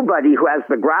nobody who has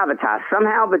the gravitas.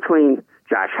 Somehow between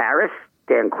Josh Harris,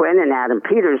 Dan Quinn, and Adam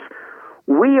Peters,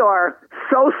 we are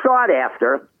so sought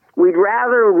after, we'd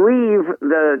rather leave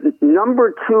the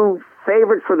number 2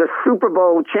 favorite for the Super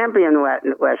Bowl champion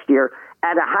last year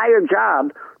at a higher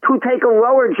job to take a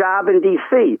lower job in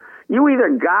D.C. You either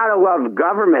gotta love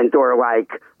government or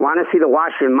want to see the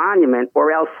Washington Monument,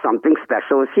 or else something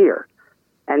special is here.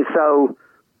 And so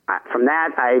from that,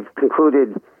 I've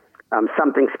concluded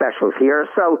something special is here.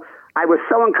 So I was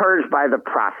so encouraged by the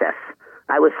process.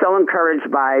 I was so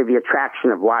encouraged by the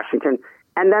attraction of Washington.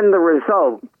 And then the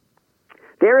result.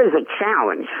 There is a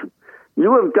challenge.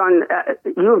 You have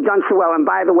done so well. And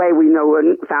by the way, we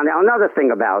found out another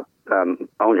thing about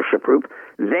ownership group.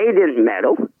 They didn't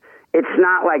meddle. It's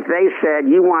not like they said,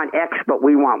 you want X, but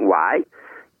we want Y.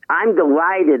 I'm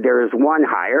delighted there is one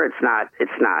hire. It's not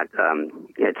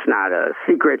a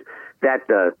secret that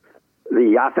the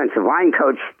offensive line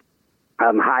coach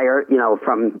hire,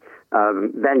 from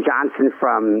Ben Johnson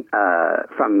from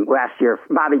last year,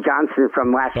 Bobby Johnson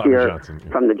from last year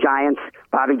from the Giants.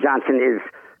 Bobby Johnson is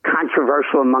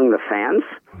controversial among the fans,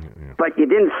 but you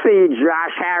didn't see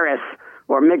Josh Harris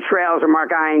or Mitch Rales or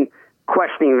Mark Ein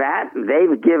questioning that.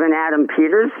 They've given Adam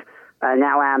Peters,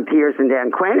 now Adam Peters and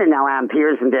Dan Quinn, and now Adam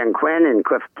Peters and Dan Quinn and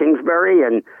Cliff Kingsbury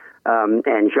and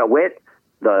Joe Witt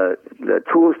the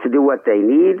tools to do what they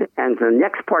need. And the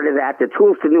next part of that, the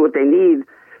tools to do what they need,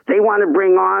 they want to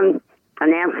bring on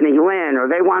an Anthony Lynn, or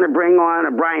they want to bring on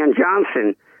a Brian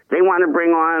Johnson. They want to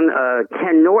bring on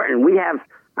Ken Norton. We have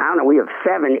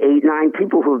 7, 8, 9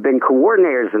 people who have been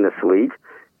coordinators in this league.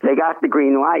 They got the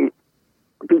green light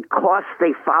because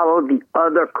they followed the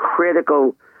other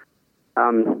critical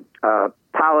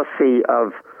policy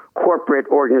of corporate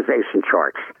organization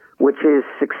charts, which is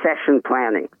succession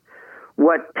planning.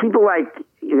 What people like,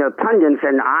 pundits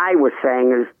and I was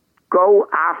saying is go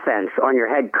offense on your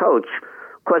head coach,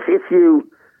 because if you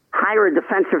hire a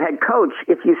defensive head coach,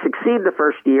 if you succeed the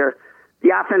first year, the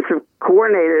offensive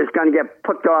coordinator is going to get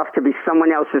put off to be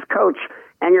someone else's coach,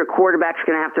 and your quarterback's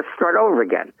going to have to start over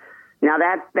again. Now,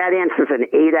 that answers an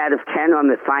 8 out of 10 on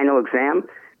the final exam.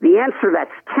 The answer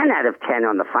that's 10 out of 10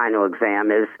 on the final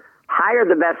exam is hire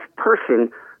the best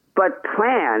person, but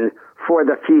plan for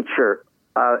the future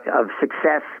of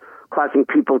success causing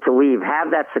people to leave.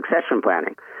 Have that succession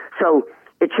planning. So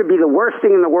it should be the worst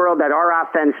thing in the world that our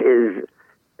offense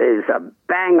is a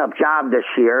bang-up job this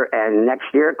year, and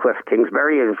next year Cliff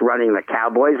Kingsbury is running the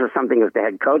Cowboys or something as the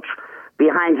head coach.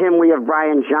 Behind him, we have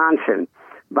Brian Johnson.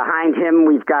 Behind him,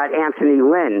 we've got Anthony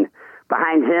Lynn.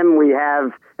 Behind him, we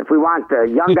have, if we want the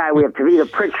young guy, we have Tavita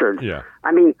Pritchard. Yeah.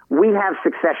 I mean, we have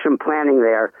succession planning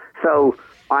there. So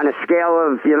on a scale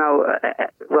of,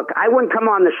 look, I wouldn't come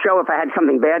on the show if I had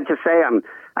something bad to say.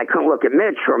 I couldn't look at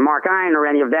Mitch or Mark Iron or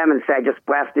any of them and say, I just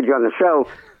blasted you on the show.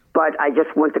 But I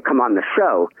just want to come on the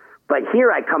show. But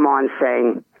here I come on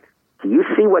saying, do you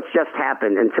see what's just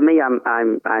happened? And to me,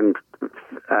 I'm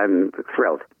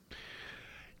thrilled.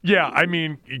 Yeah, I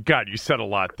mean, God, you said a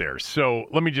lot there. So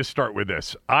let me just start with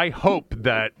this. I hope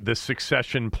that the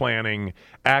succession planning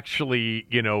actually,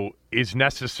 is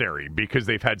necessary because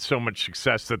they've had so much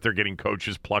success that they're getting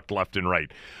coaches plucked left and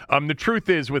right. The truth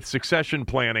is, with succession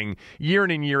planning, year in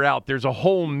and year out, there's a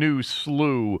whole new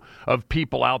slew of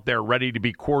people out there ready to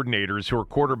be coordinators who are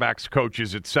quarterbacks,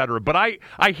 coaches, etc. But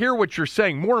I hear what you're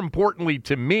saying. More importantly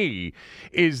to me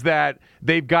is that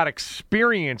they've got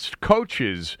experienced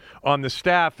coaches on the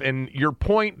staff, and your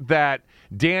point that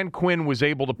Dan Quinn was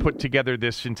able to put together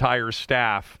this entire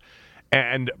staff,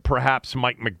 and perhaps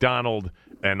Mike Macdonald,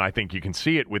 and I think you can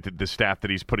see it with the staff that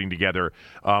he's putting together,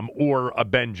 or a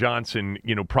Ben Johnson,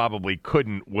 probably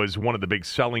couldn't, was one of the big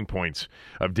selling points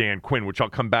of Dan Quinn, which I'll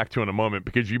come back to in a moment,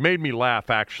 because you made me laugh,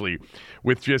 actually,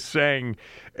 with just saying,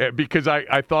 because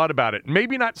I thought about it.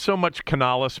 Maybe not so much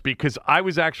Canales, because I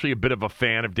was actually a bit of a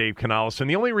fan of Dave Canales, and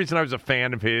the only reason I was a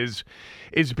fan of his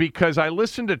is because I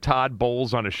listened to Todd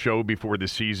Bowles on a show before the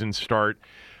season start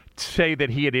say that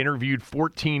he had interviewed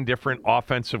 14 different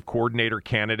offensive coordinator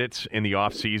candidates in the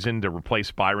offseason to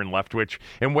replace Byron Leftwich.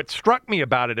 And what struck me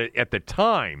about it at the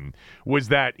time was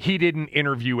that he didn't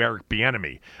interview Eric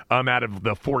Bieniemy out of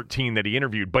the 14 that he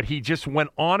interviewed, but he just went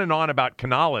on and on about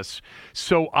Canales.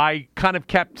 So I kind of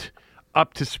kept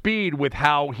up to speed with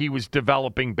how he was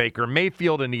developing Baker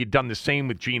Mayfield, and he had done the same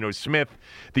with Geno Smith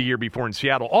the year before in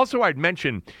Seattle. Also, I'd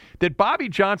mention that Bobby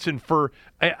Johnson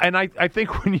and I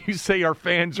think when you say our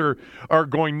fans are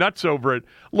going nuts over it,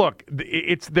 look,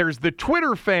 there's the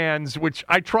Twitter fans, which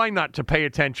I try not to pay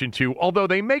attention to, although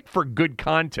they make for good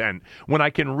content when I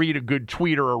can read a good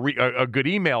tweet or a good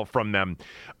email from them.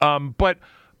 But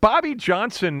Bobby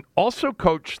Johnson also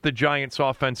coached the Giants'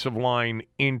 offensive line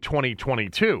in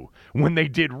 2022 when they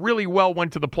did really well,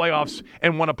 went to the playoffs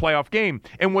and won a playoff game,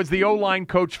 and was the O-line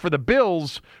coach for the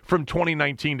Bills from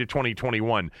 2019 to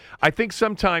 2021. I think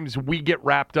sometimes we get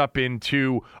wrapped up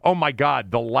into, oh my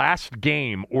God, the last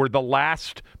game or the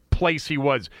last place he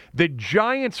was. The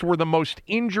Giants were the most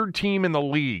injured team in the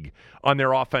league on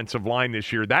their offensive line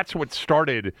this year. That's what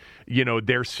started,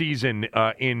 their season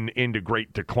into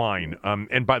great decline.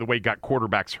 And by the way, got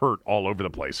quarterbacks hurt all over the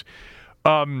place.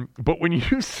 But when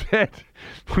you said,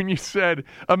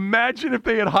 imagine if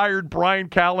they had hired Brian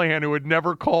Callahan, who had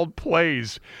never called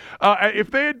plays.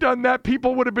 If they had done that,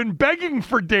 people would have been begging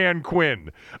for Dan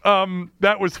Quinn.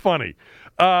 That was funny.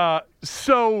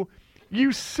 So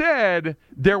you said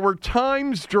there were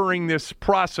times during this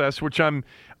process, which I'm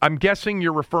guessing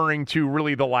you're referring to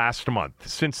really the last month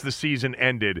since the season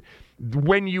ended,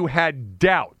 when you had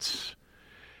doubts.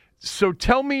 So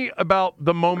tell me about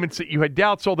the moments that you had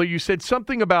doubts, although you said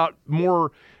something about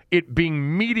more it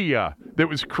being media that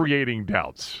was creating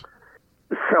doubts.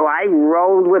 So I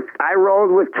rolled with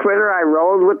Twitter. I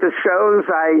rolled with the shows.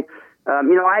 I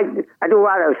do a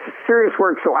lot of serious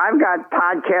work, so I've got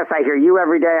podcasts. I hear you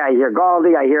every day. I hear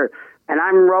Galdi. And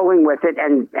I'm rolling with it.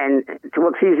 And it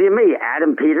looks easy to me.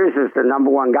 Adam Peters is the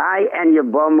number one guy, and you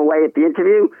blow him away at the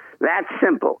interview. That's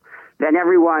simple. Then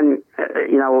everyone,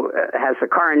 has the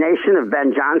coronation of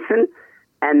Ben Johnson,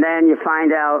 and then you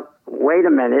find out, wait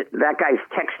a minute, that guy's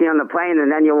texting on the plane,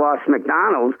 and then you lost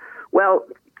McDonald. Well,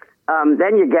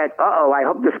 then you get, I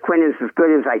hope this Quinn is as good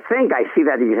as I think. I see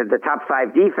that he had the top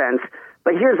 5 defense.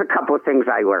 But here's a couple of things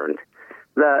I learned.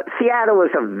 Seattle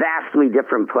is a vastly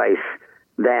different place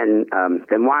than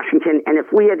Washington. And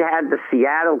if we had had the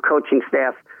Seattle coaching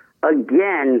staff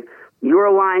again,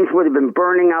 your lines would have been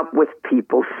burning up with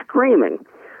people screaming.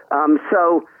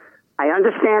 So I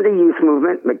understand the youth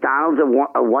movement. McDonald's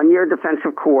a one-year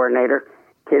defensive coordinator.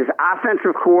 His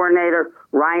offensive coordinator,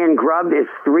 Ryan Grubb, is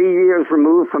 3 years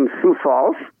removed from Sioux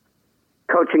Falls,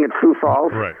 coaching at Sioux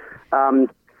Falls. Right.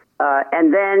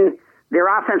 And then their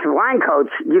offensive line coach,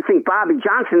 you think Bobby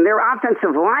Johnson, their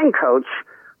offensive line coach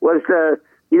was the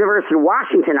University of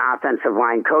Washington offensive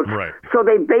line coach. Right. So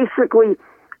they basically,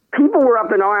 people were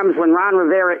up in arms when Ron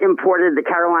Rivera imported the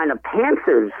Carolina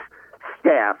Panthers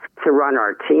staff to run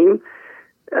our team.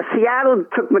 Seattle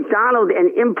took McDonald and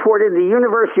imported the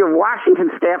University of Washington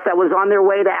staff that was on their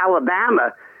way to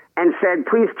Alabama and said,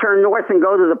 please turn north and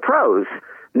go to the pros.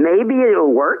 Maybe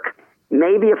it'll work.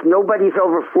 Maybe if nobody's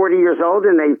over 40 years old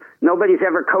and nobody's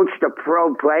ever coached a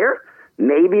pro player,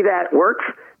 maybe that works.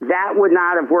 That would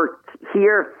not have worked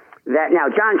here. Now,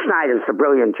 John Schneider's a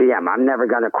brilliant GM. I'm never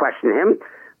going to question him.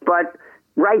 But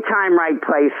right time, right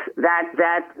place, that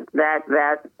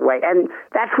way. And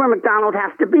that's where McDonald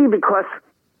has to be, because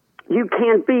you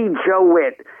can't be Joe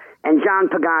Witt and John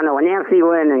Pagano and Anthony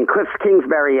Lynn and Cliff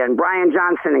Kingsbury and Brian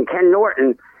Johnson and Ken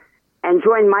Norton and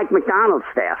join Mike McDonald's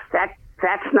staff. That's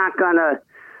not gonna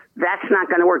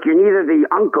work. You're neither the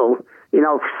uncle,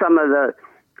 some of the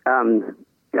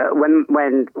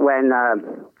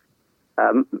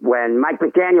when Mike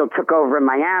McDaniel took over in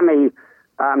Miami,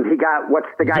 he got what's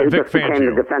the guy who just became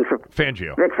the defensive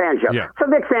Fangio. Vic Fangio. Yeah. So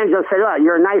Vic Fangio said, "Oh,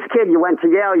 you're a nice kid. You went to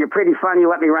Yale. You're pretty funny.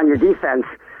 Let me run your defense."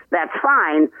 That's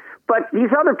fine. But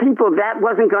these other people, that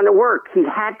wasn't going to work.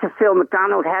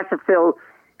 McDonald had to fill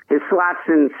his slots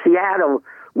in Seattle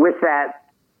with that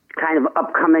kind of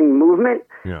upcoming movement.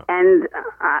 Yeah. And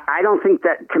I don't think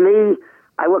that, to me,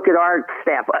 I look at our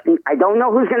staff. I don't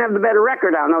know who's going to have the better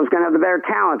record. I don't know who's going to have the better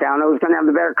talent. I don't know who's going to have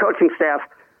the better coaching staff.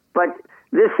 But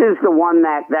this is the one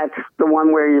that's the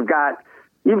one where you've got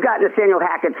Nathaniel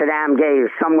Hackett and Adam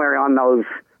Gase somewhere on those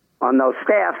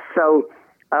staffs. So,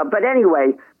 but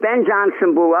anyway, Ben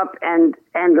Johnson blew up, and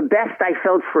the best I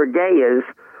felt for a day is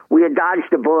we had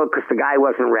dodged a bullet because the guy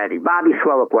wasn't ready. Bobby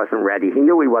Swillick wasn't ready. He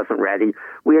knew he wasn't ready.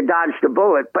 We had dodged a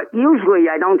bullet. But usually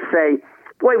I don't say,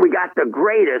 boy, we got the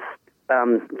greatest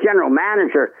general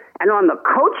manager. And on the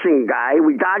coaching guy,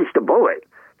 we dodged a bullet.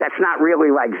 That's not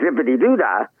really like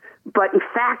zippity-doo-dah. But in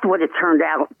fact, what it turned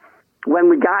out when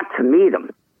we got to meet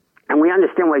him and we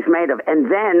understand what he's made of,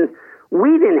 and then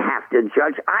we didn't have to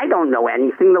judge. I don't know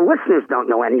anything. The listeners don't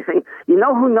know anything. You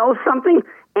know who knows something?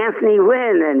 Anthony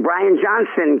Lynn and Brian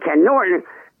Johnson, Ken Norton.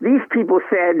 These people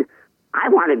said, I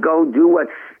want to go do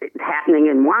what's happening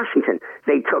in Washington.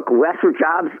 They took lesser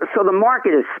jobs. So the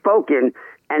market has spoken,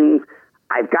 and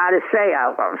I've got to say,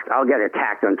 I'll get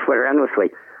attacked on Twitter endlessly.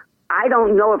 I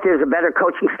don't know if there's a better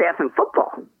coaching staff in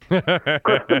football.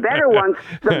 Because the better ones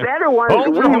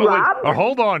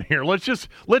hold on here. Let's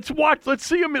watch. Let's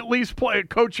see them at least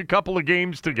coach a couple of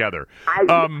games together. I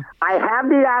have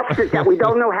the asterisk that we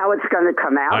don't know how it's going to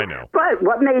come out. I know. But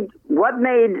what made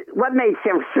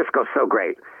San Francisco so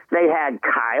great? They had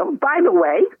Kyle. By the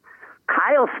way,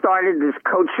 Kyle started his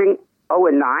coaching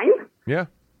 0-9. Yeah.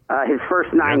 His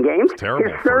first 9 games.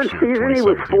 Terrible. His third season, he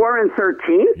was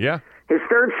 4-13. Yeah. His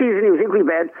third season, he was equally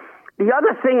bad. The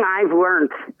other thing I've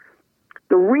learned,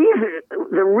 the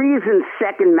reason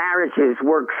second marriages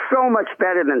work so much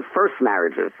better than first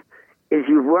marriages is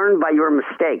you've learned by your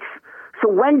mistakes. So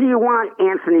when do you want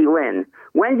Anthony Lynn?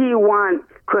 When do you want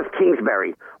Cliff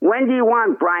Kingsbury? When do you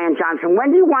want Brian Johnson?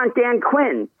 When do you want Dan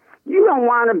Quinn? You don't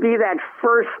want to be that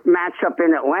first matchup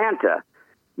in Atlanta.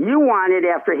 You want it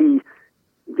after he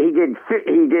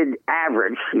did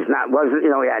average. He had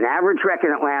an average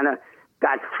record in Atlanta.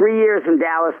 Got 3 years in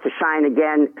Dallas to shine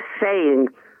again, saying,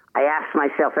 I ask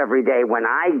myself every day, when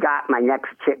I get my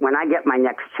next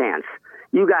chance,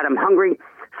 you got him hungry.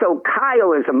 So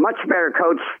Kyle is a much better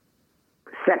coach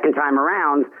second time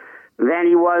around than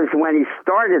he was when he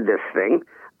started this thing.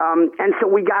 And so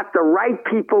we got the right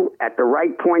people at the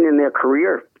right point in their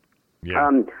career.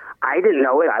 Yeah. I didn't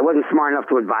know it. I wasn't smart enough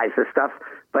to advise this stuff,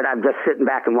 but I'm just sitting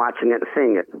back and watching it and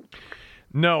seeing it.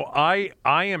 No, I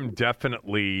am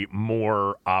definitely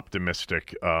more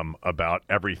optimistic about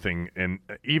everything. And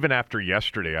even after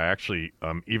yesterday, I actually,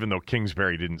 even though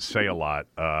Kingsbury didn't say a lot,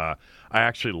 I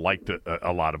actually liked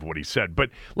a lot of what he said. But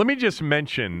let me just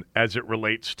mention, as it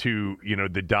relates to,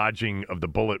 the dodging of the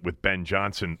bullet with Ben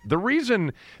Johnson, the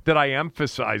reason that I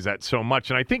emphasize that so much,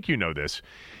 and I think you know this,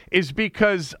 is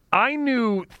because I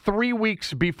knew 3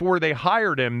 weeks before they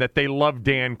hired him that they loved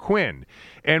Dan Quinn.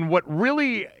 And what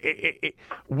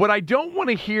I don't want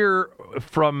to hear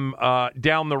from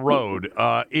down the road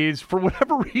is, for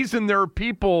whatever reason, there are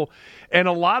people, and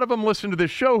a lot of them listen to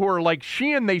this show, who are like,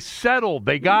 Sheehan, they settled.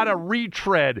 They got a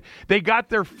retread. They got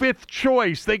their 5th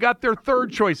choice. They got their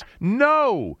 3rd choice.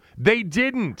 No, they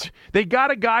didn't. They got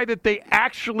a guy that they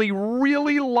actually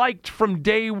really liked from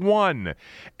day one.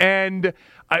 And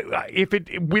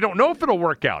we don't know if it'll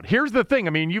work out. Here's the thing. I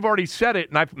mean, you've already said it,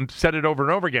 and I've said it over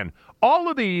and over again. All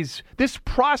of this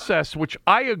process, which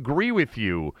I agree with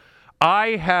you, I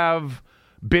have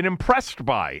been impressed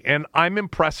by, and I'm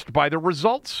impressed by the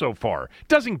results so far.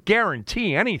 Doesn't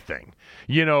guarantee anything,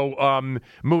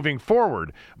 moving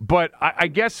forward. But I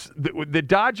guess the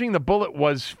dodging the bullet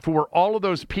was for all of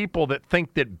those people that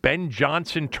think that Ben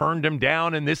Johnson turned him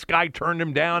down, and this guy turned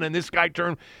him down, and this guy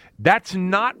turned. That's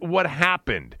not what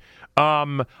happened.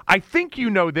 I think you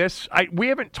know this. We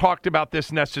haven't talked about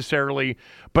this necessarily,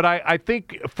 but I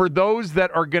think for those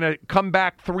that are going to come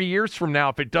back 3 years from now,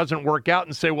 if it doesn't work out,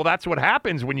 and say, well, that's what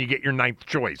happens when you get your 9th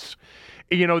choice.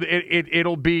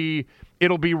 It'll be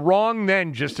wrong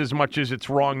then just as much as it's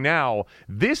wrong now.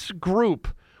 This group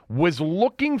was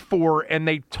looking for, and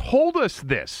they told us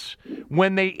this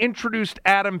when they introduced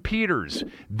Adam Peters,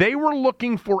 they were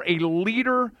looking for a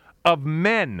leader of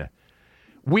men.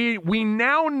 We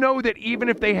now know that even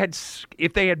if they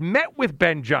had met with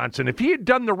Ben Johnson, if he had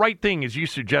done the right thing, as you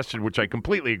suggested, which I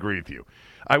completely agree with you,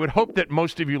 I would hope that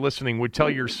most of you listening would tell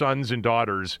your sons and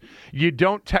daughters, you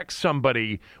don't text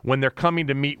somebody when they're coming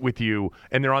to meet with you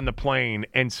and they're on the plane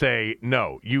and say,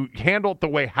 no, you handle it the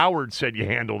way Howard said you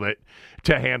handle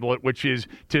it, which is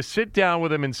to sit down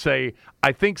with them and say,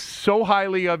 I think so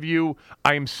highly of you.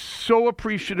 I am so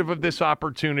appreciative of this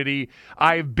opportunity.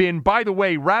 I've been, by the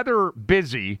way, rather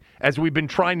busy as we've been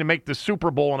trying to make the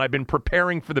Super Bowl, and I've been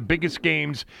preparing for the biggest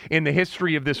games in the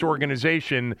history of this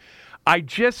organization. I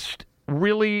just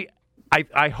really,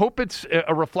 I hope it's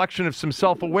a reflection of some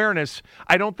self-awareness.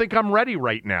 I don't think I'm ready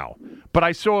right now, but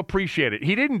I so appreciate it.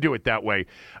 He didn't do it that way.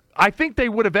 I think they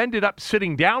would have ended up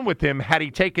sitting down with him had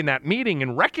he taken that meeting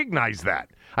and recognized that.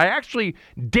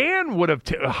 Dan would have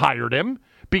hired him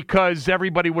because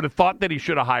everybody would have thought that he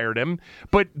should have hired him,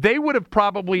 but they would have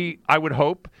probably, I would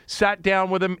hope, sat down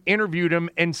with him, interviewed him,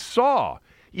 and saw,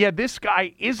 this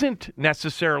guy isn't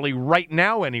necessarily right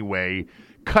now anyway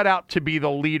cut out to be the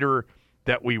leader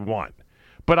that we want.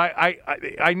 But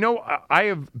I know I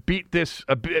have beat this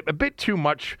a bit too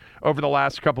much over the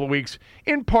last couple of weeks,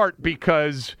 in part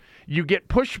because you get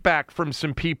pushback from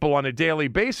some people on a daily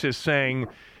basis saying,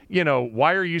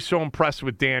 why are you so impressed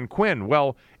with Dan Quinn?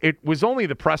 Well, it was only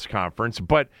the press conference,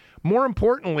 but more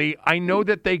importantly, I know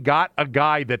that they got a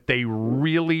guy that they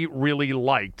really, really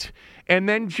liked and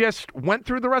then just went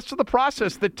through the rest of the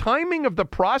process. The timing of the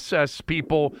process,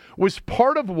 people, was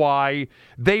part of why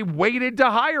they waited to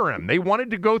hire him. They wanted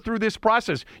to go through this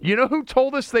process. You know who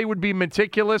told us they would be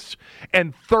meticulous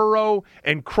and thorough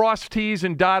and cross T's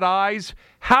and dot I's?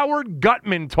 Howard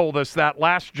Gutman told us that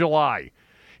last July.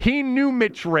 He knew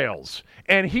Mitch Rales,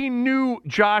 and he knew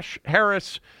Josh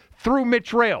Harris through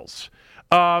Mitch Rales,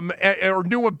 or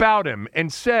knew about him,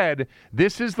 and said,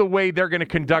 this is the way they're going to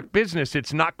conduct business.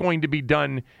 It's not going to be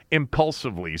done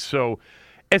impulsively. So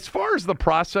as far as the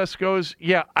process goes,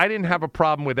 I didn't have a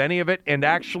problem with any of it, and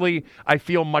actually I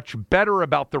feel much better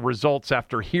about the results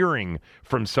after hearing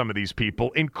from some of these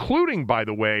people, including, by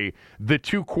the way, the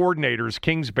 2 coordinators,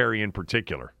 Kingsbury in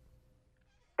particular.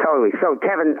 Totally. So,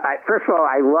 Kevin, first of all,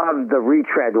 I love the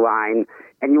retread line,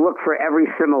 and you look for every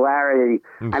similarity.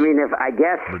 I mean,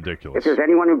 ridiculous. If there's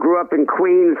anyone who grew up in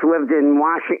Queens, lived in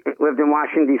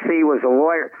Washington D.C., was a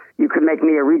lawyer, you could make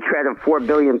me a retread of 4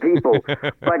 billion people.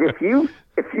 But if you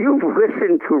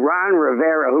listen to Ron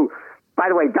Rivera, who, by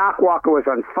the way, Doc Walker was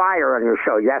on fire on your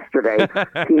show yesterday.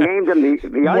 He named him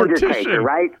the Undertaker,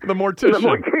 right? The Mortician. The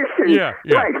Mortician. Yeah.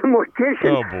 Right, the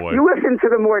Mortician. Oh, boy. You listen to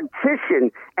the Mortician,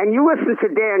 and you listen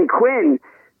to Dan Quinn.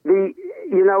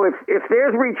 If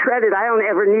there's retreaded, I don't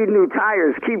ever need new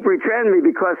tires. Keep retreading me,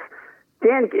 because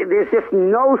Dan, there's just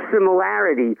no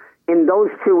similarity in those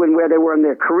two and where they were in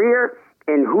their career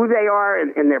and who they are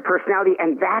and their personality,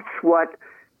 and that's what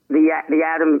the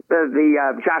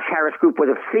Josh Harris group would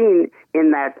have seen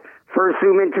in that first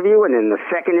Zoom interview and in the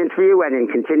second interview and in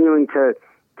continuing to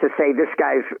say this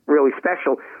guy's really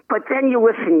special. But then you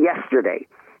listen yesterday.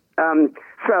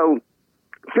 So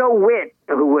Joe Witt,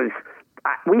 who was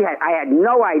I had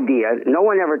no idea. No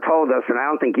one ever told us, and I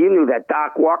don't think you knew, that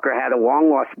Doc Walker had a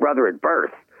long-lost brother at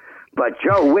birth. But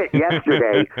Joe Witt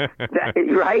yesterday,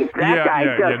 right? That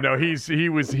guy. No, he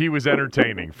was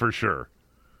entertaining for sure.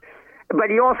 but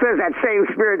he also has that same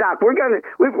spirit, Doc. We're gonna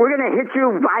hit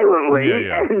you violently.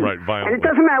 Violently. And it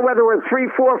doesn't matter whether we're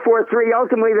 3-4, 4-3.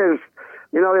 Ultimately, there's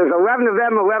 11 of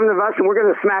them, 11 of us, and we're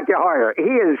gonna smack you harder.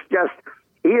 He is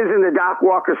in the Doc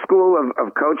Walker school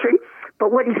of coaching.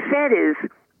 But what he said is,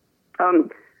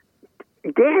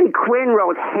 Dan Quinn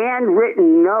wrote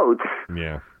handwritten notes.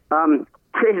 Yeah.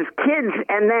 To his kids,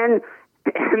 and then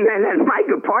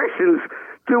Micah Parsons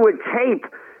do a tape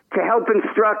to help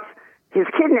instruct his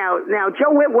kid. Now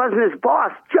Joe Witt wasn't his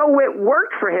boss. Joe Witt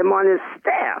worked for him on his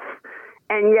staff,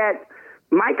 and yet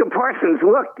Micah Parsons,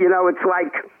 look, it's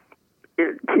like,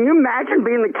 can you imagine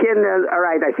being the kid? All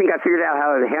right, I think I figured out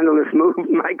how to handle this move.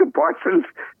 Micah Parsons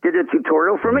did a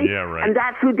tutorial for me. Yeah, right. And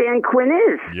that's who Dan Quinn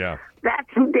is. Yeah. That's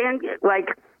who Dan, like,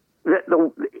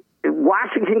 the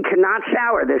Washington cannot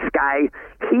sour this guy.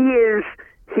 He is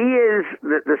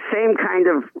the same kind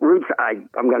of roots.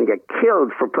 I'm going to get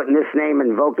killed for putting this name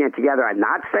and invoking it together. I'm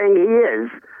not saying he is.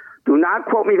 Do not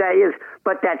quote me that he is.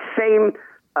 But that same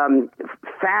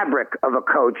fabric of a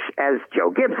coach as Joe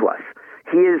Gibbs was.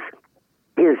 He is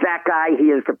that guy. He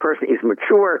is the person. He's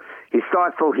mature. He's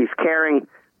thoughtful. He's caring.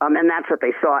 And that's what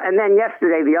they saw. And then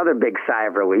yesterday, the other big sigh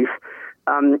of relief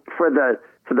for the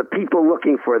people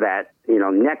looking for that,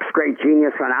 next great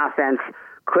genius on offense.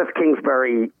 Cliff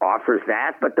Kingsbury offers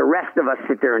that, but the rest of us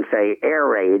sit there and say, air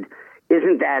raid,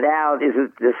 isn't that out?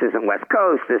 This isn't West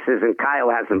Coast. This isn't Kyle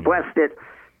hasn't blessed it.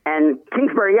 And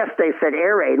Kingsbury yesterday said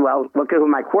air raid. Well, look at who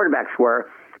my quarterbacks were.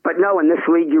 But no, in this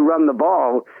league, you run the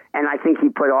ball, and I think he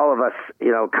put all of us,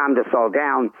 calmed us all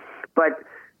down. But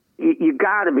you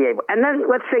got to be able. And then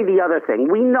let's say the other thing.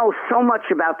 We know so much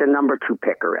about the number 2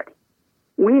 pick already.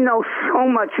 We know so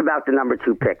much about the number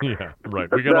 2 pick. Yeah, right.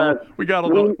 We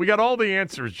got all the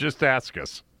answers. Just ask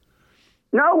us.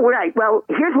 No, right. Well,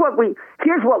 here's what we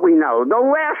know. The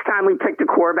last time we picked a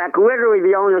quarterback, literally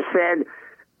the owner said,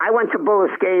 "I went to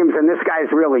Bullis games, and this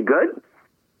guy's really good."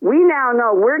 We now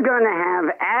know we're going to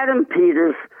have Adam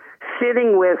Peters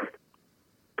sitting with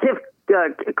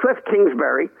Cliff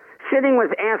Kingsbury, sitting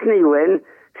with Anthony Lynn,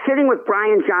 sitting with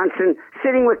Brian Johnson,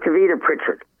 sitting with Tavita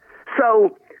Pritchard.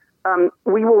 So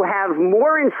we will have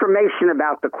more information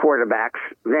about the quarterbacks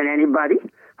than anybody,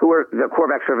 the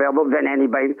quarterbacks are available than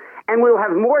anybody, and we'll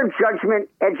have more judgment,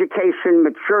 education,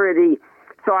 maturity,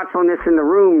 thoughtfulness in the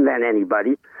room than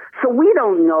anybody. So we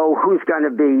don't know who's going to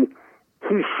be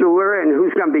Hugh Schuler and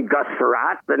who's going to be Gus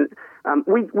Surratt, and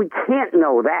we can't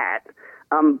know that.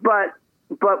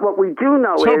 But what we do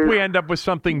know is... So if we end up with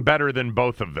something better than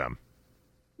both of them.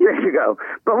 There you go.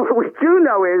 But what we do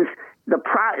know is the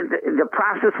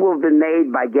process will have been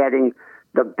made by getting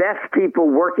the best people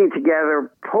working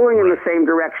together, pulling in the same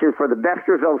direction for the best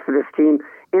results for this team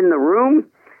in the room.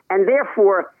 And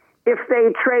therefore, if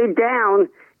they trade down,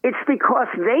 it's because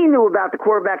they knew about the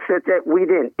quarterbacks that we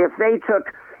didn't. If they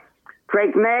took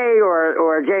Drake May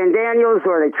or Jane Daniels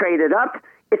or they traded up,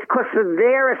 it's because of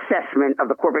their assessment of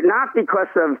the quarterback, not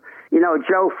because of,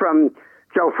 Joe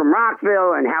from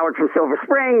Rockville and Howard from Silver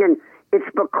Spring, and it's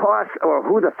because, or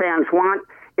who the fans want,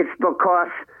 it's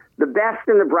because the best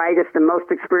and the brightest and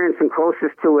most experienced and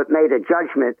closest to it made a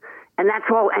judgment, and that's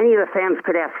all any of the fans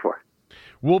could ask for.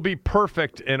 We'll be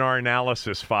perfect in our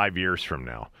analysis 5 years from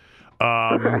now.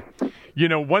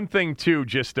 One thing too,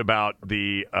 just about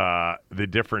the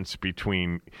difference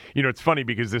between, it's funny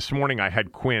because this morning I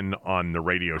had Quinn on the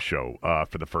radio show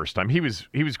for the first time. He was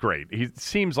great. He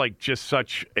seems like just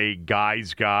such a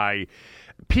guy's guy.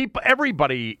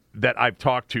 Everybody that I've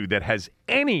talked to that has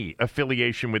any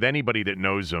affiliation with anybody that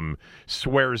knows him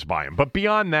swears by him. But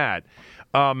beyond that,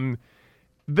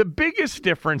 the biggest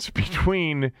difference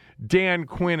between Dan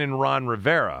Quinn and Ron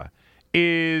Rivera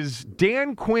is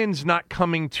Dan Quinn's not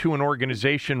coming to an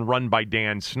organization run by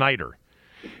Dan Snyder.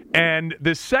 And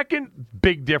the second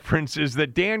big difference is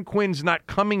that Dan Quinn's not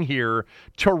coming here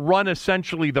to run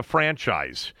essentially the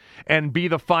franchise and be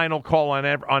the final call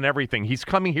on everything. He's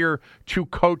coming here to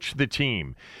coach the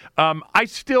team. I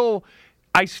still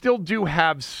do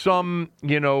have some,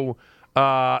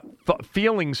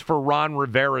 feelings for Ron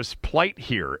Rivera's plight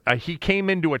here. He came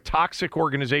into a toxic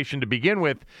organization to begin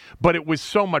with, but it was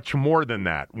so much more than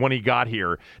that when he got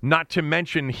here. Not to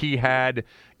mention he had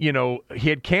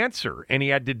cancer and he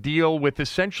had to deal with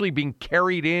essentially being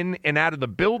carried in and out of the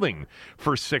building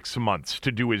for 6 months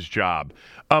to do his job.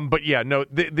 But yeah, no,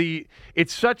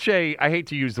 it's such I hate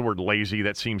to use the word lazy.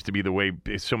 That seems to be the way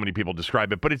so many people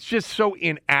describe it, but it's just so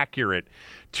inaccurate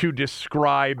to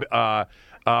describe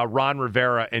Ron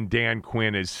Rivera and Dan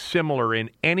Quinn is similar in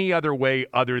any other way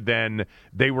other than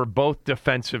they were both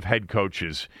defensive head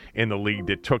coaches in the league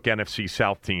that took NFC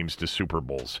South teams to Super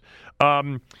Bowls.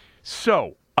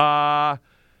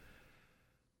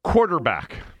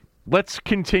 Quarterback. Let's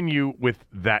continue with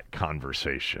that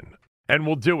conversation. And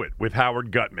we'll do it with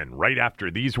Howard Gutman right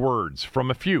after these words from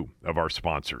a few of our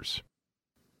sponsors.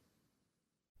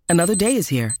 Another day is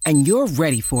here, and you're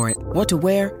ready for it. What to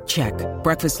wear? Check.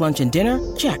 Breakfast, lunch, and dinner?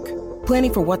 Check.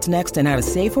 Planning for what's next and how to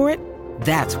save for it?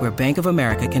 That's where Bank of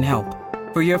America can help.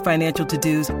 For your financial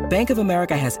to-dos, Bank of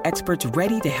America has experts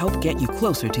ready to help get you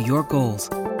closer to your goals.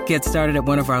 Get started at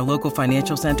one of our local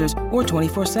financial centers or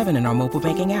 24/7 in our mobile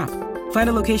banking app. Find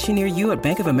a location near you at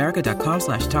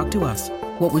bankofamerica.com/talktous.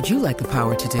 What would you like the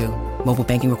power to do? Mobile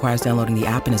banking requires downloading the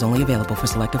app and is only available for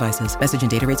select devices. Message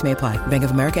and data rates may apply. Bank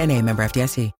of America NA, member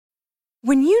FDIC.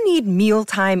 When you need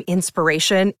mealtime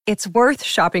inspiration, it's worth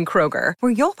shopping Kroger,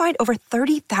 where you'll find over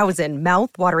 30,000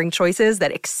 mouth-watering choices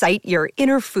that excite your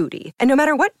inner foodie. And no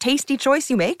matter what tasty choice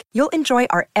you make, you'll enjoy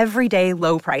our everyday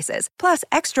low prices, plus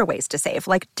extra ways to save,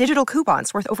 like digital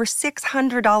coupons worth over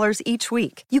 $600 each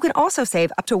week. You can also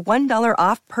save up to $1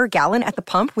 off per gallon at the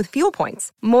pump with fuel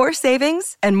points. More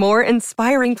savings and more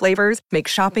inspiring flavors make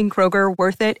shopping Kroger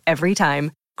worth it every time.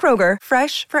 Kroger,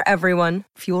 fresh for everyone.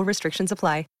 Fuel restrictions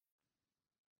apply.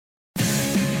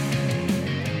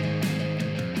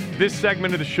 This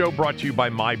segment of the show brought to you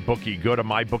by MyBookie. Go to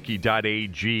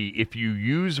mybookie.ag. If you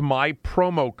use my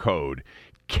promo code,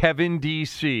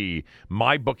 KevinDC,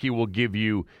 MyBookie will give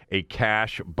you a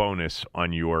cash bonus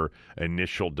on your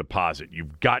initial deposit.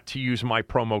 You've got to use my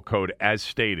promo code as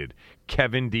stated,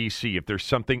 KevinDC. If there's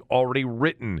something already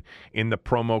written in the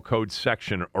promo code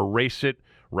section, erase it,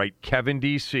 write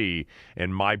KevinDC,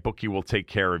 and MyBookie will take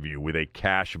care of you with a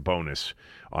cash bonus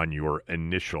on your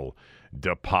initial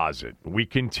deposit. We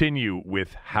continue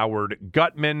with Howard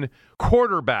Gutman.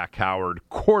 Quarterback, Howard,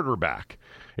 quarterback.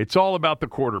 It's all about the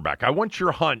quarterback. I want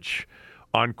your hunch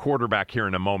on quarterback here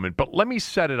in a moment, but let me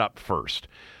set it up first.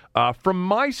 From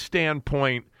my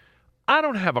standpoint, I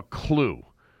don't have a clue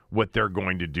what they're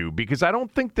going to do because I don't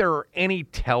think there are any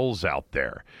tells out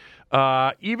there.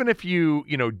 Even if you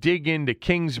dig into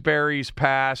Kingsbury's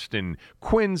past and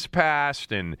Quinn's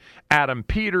past and Adam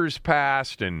Peters'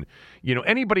 past and,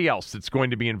 anybody else that's going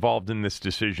to be involved in this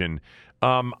decision,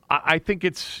 I think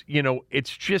it's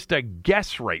just a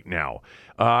guess right now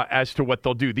as to what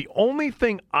they'll do. The only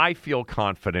thing I feel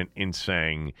confident in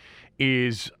saying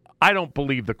is I don't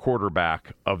believe the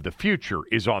quarterback of the future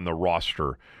is on the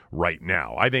roster right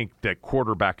now. I think that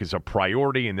quarterback is a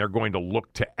priority, and they're going to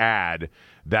look to add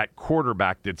that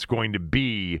quarterback that's going to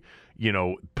be,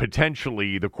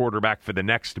 potentially the quarterback for the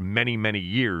next many, many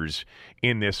years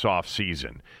in this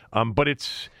offseason. But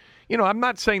it's, I'm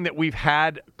not saying that we've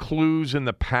had clues in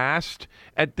the past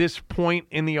at this point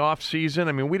in the offseason.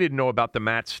 I mean, we didn't know about the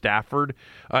Matt Stafford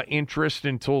interest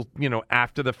until,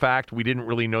 after the fact. We didn't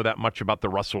really know that much about the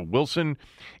Russell Wilson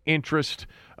interest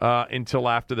until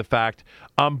after the fact.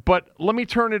 But let me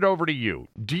turn it over to you.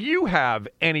 Do you have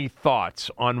any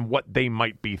thoughts on what they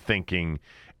might be thinking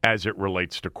as it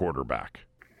relates to quarterback?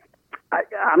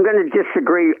 I'm going to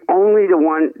disagree only to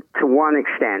one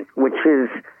extent, which is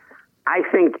I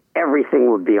think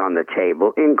everything would be on the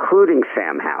table, including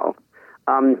Sam Howell.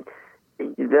 I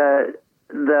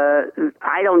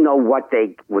don't know what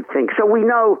they would think. So we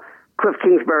know Cliff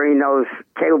Kingsbury knows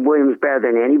Caleb Williams better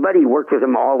than anybody. He worked with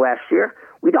him all last year.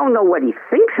 We don't know what he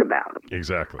thinks about him.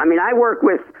 Exactly. I mean, I work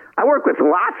with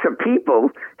lots of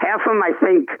people. Half of them I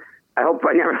think I hope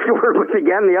I never have to work with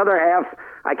again. The other half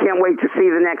I can't wait to see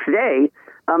the next day.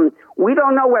 We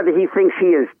don't know whether he thinks he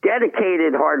is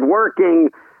dedicated, hardworking,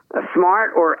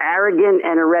 smart, or arrogant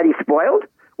and already spoiled.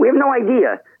 We have no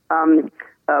idea.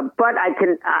 But I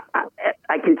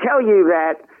can tell you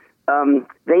that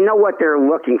they know what they're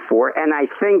looking for, and I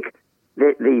think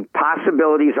that the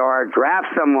possibilities are draft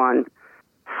someone,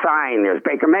 sign. There's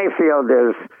Baker Mayfield.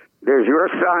 There's your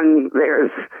son.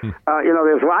 There's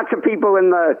there's lots of people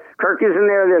in the Kirk is in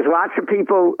there. There's lots of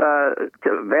people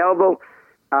available,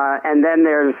 and then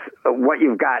there's what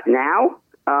you've got now.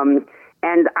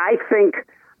 And I think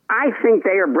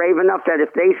they are brave enough that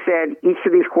if they said each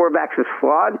of these quarterbacks is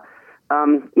flawed,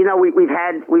 we've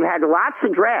had lots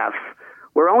of drafts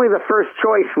where only the first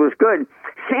choice was good.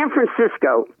 San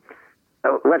Francisco,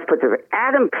 let's put this.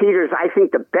 Adam Peters, I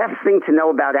think the best thing to know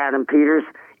about Adam Peters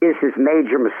is his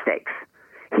major mistakes.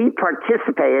 He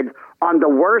participated on the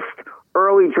worst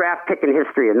early draft pick in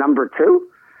history, a number 2.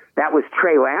 That was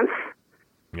Trey Lance.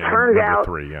 Yeah, Turned out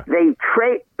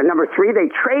number 3, they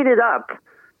traded up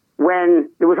when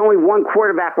there was only one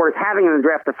quarterback worth having in the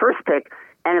draft, the first pick,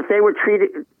 and if they were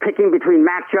picking between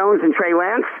Mac Jones and Trey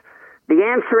Lance, the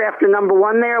answer after number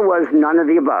 1 there was none of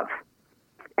the above.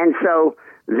 And so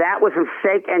that was a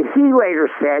mistake, and he later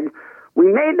said, we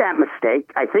made that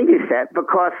mistake, I think he said,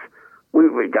 because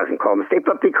it doesn't call a mistake,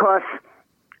 but because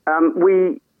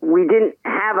we didn't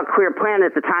have a clear plan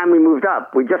at the time we moved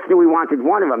up. We just knew we wanted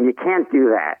one of them. You can't do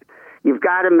that. You've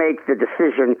got to make the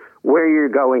decision where you're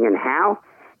going and how.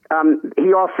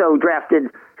 He also drafted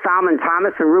Solomon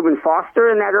Thomas and Reuben Foster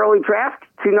in that early draft,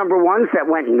 2 number ones that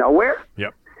went nowhere.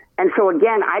 Yep. And so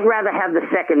again, I'd rather have the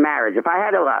second marriage. If I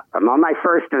had I'm on my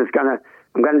first, and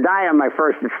I'm gonna die on my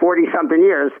first. It's 40-something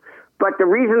years. But the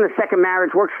reason the second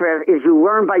marriage works for us is you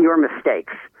learn by your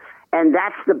mistakes. And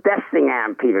that's the best thing,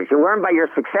 Adam Peters. You learn by your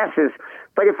successes.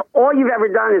 But if all you've ever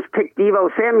done is pick Devo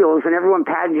Samuels and everyone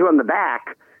patted you on the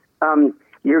back,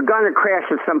 you're going to crash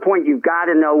at some point. You've got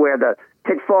to know where the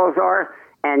pitfalls are,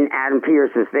 and Adam Peters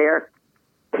is there.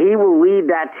 He will lead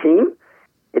that team.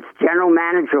 It's general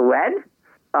manager-led.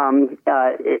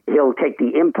 He'll take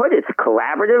the input. It's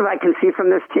collaborative, I can see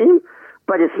from this team.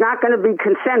 But it's not going to be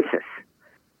consensus.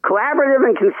 Collaborative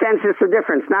and consensus are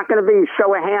different. It's not going to be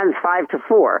show of hands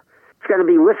 5-4. It's going to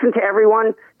be listen to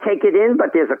everyone, take it in,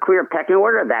 but there's a clear pecking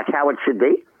order. That's how it should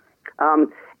be.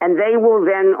 And they will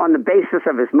then, on the basis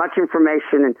of as much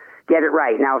information, and get it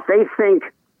right. Now, if they think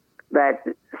that,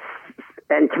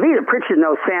 and to me, the Pritchard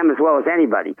knows Sam as well as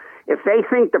anybody. If they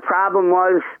think the problem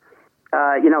was,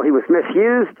 he was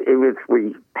misused,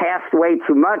 we passed way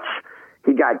too much,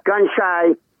 he got gun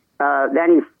shy, then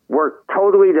he worked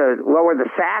totally to lower the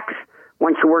sacks.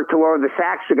 Once you work to lower the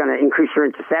sacks, you're going to increase your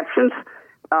interceptions.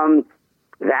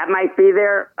 That might be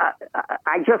there.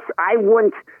 I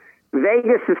wouldn't.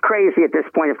 Vegas is crazy at this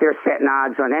point if they're setting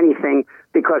odds on anything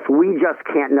because we just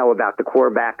can't know about the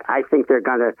quarterback. I think they're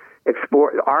going to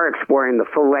exploring the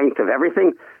full length of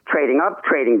everything, trading up,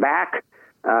 trading back,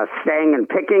 staying and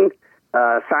picking,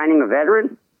 signing a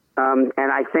veteran. And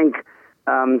I think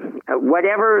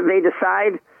whatever they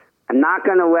decide, I'm not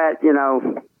going to let,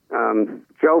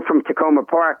 Joe from Tacoma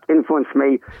Park influence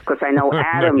me because I know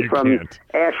Adam No, from can't.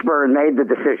 Ashburn made the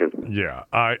decision. Yeah,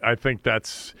 I think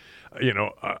that's,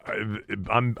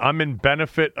 I'm in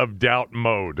benefit of doubt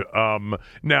mode.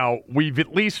 Now, we've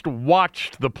at least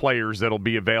watched the players that'll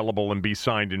be available and be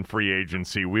signed in free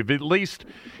agency. We've at least,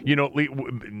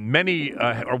 many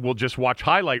will just watch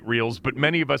highlight reels, but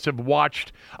many of us have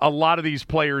watched a lot of these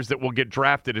players that will get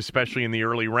drafted, especially in the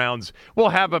early rounds. We'll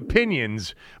have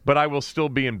opinions, but I will still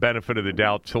be in benefit of the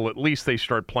doubt till at least they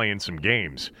start playing some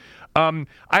games. I'm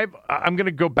going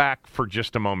to go back for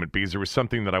just a moment because there was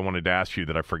something that I wanted to ask you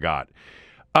that I forgot.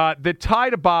 The tie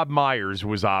to Bob Myers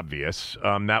was obvious.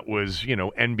 That was,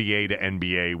 NBA to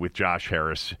NBA with Josh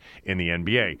Harris in the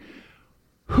NBA.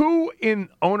 Who in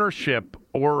ownership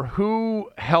or who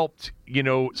helped,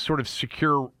 sort of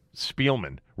secure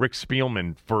Rick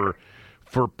Spielman for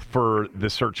the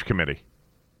search committee?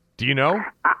 Do you know?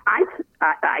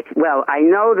 I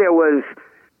know there was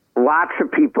lots of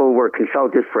people were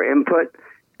consulted for input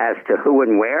as to who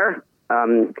and where,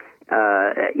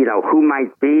 who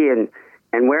might be and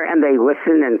where, and they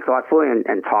listen and thoughtfully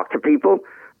and talk to people.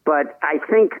 But I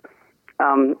think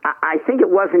it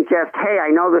wasn't just, hey, I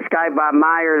know this guy Bob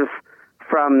Myers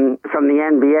from the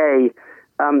NBA.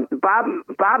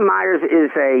 Bob Myers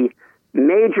is a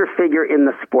major figure in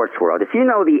the sports world. If you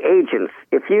know the agents,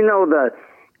 if you know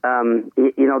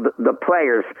the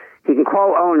players, he can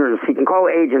call owners, he can call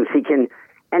agents,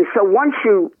 and so once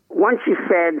you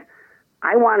said,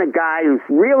 I want a guy who's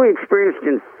really experienced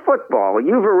in football,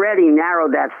 you've already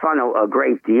narrowed that funnel a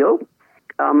great deal.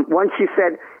 Once you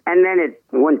said, and then it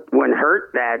wouldn't hurt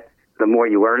that the more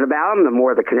you learn about him, the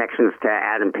more the connections to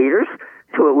Adam Peters,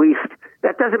 to at least,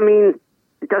 that doesn't mean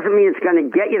it's going to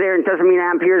get you there. It doesn't mean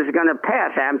Adam Peters is going to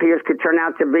pass. Adam Peters could turn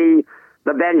out to be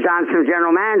the Ben Johnson of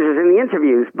general managers in the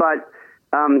interviews, but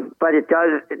it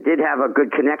did have a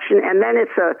good connection. And then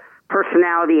it's a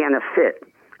personality and a fit,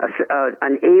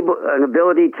 an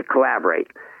ability to collaborate.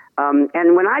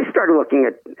 And when I started looking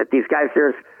at these guys,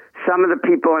 there's some of the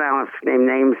people, and I don't name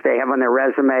names, they have on their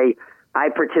resume. I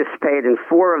participated in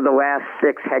 4 of the last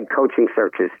 6 head coaching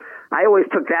searches. I always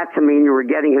took that to mean you were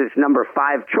getting his number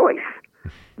 5 choice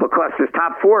because his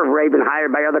top 4 have already been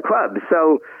hired by other clubs.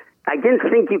 So I didn't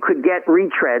think you could get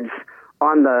retreads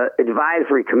on the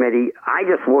advisory committee. I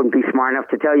just wouldn't be smart enough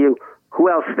to tell you who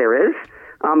else there is,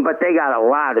 but they got a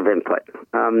lot of input.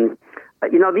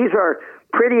 These are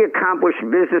pretty accomplished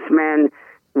businessmen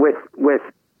with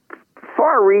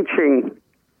far-reaching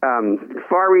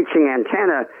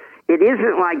antenna. It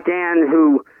isn't like Dan,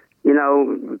 who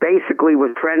basically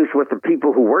was friends with the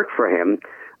people who worked for him.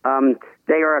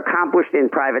 They are accomplished in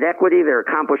private equity. They're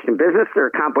accomplished in business. They're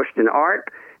accomplished in art.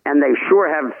 And they sure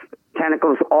have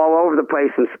tentacles all over the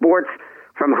place in sports,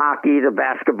 from hockey to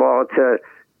basketball to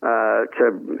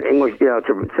English,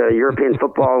 to European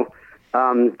football.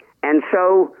 And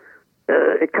so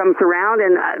it comes around,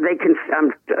 and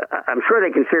I'm sure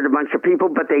they considered a bunch of people,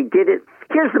 but they did it.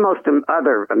 Here's the most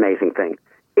other amazing thing: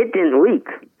 it didn't leak.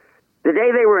 The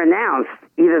day they were announced,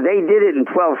 either they did it in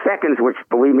 12 seconds, which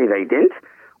believe me they didn't,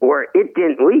 or it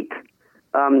didn't leak.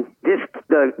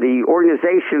 The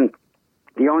organization,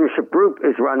 the ownership group,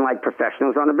 is run like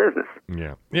professionals on a business.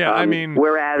 Yeah. I mean,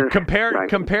 whereas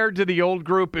compared to the old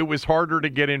group, it was harder to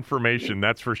get information.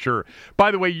 That's for sure.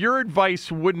 By the way, your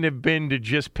advice wouldn't have been to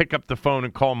just pick up the phone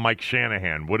and call Mike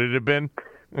Shanahan. Would it have been?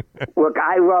 Look,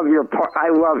 I love your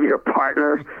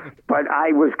partner, but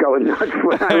I was going nuts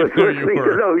when I was listening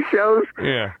to those shows.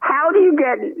 Yeah. How do you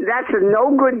that's a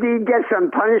no good deed gets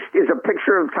unpunished is a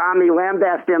picture of Tommy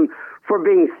lambasted him for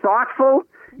being thoughtful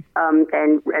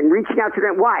and reaching out to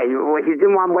them. Why? He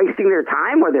didn't want them wasting their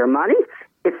time or their money.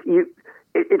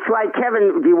 It's like,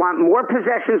 Kevin, do you want more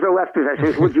possessions or less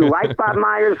possessions? Would you like Bob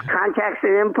Myers' contacts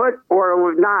and input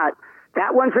or not?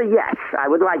 That one's a yes. I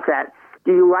would like that.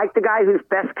 Do you like the guy who's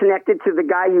best connected to the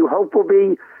guy you hope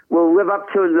will live up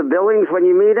to the billings when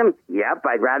you meet him? Yep,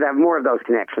 I'd rather have more of those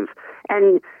connections.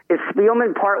 And is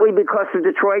Spielman partly because of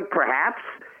Detroit? Perhaps.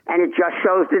 And it just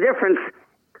shows the difference.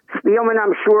 Spielman,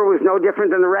 I'm sure, was no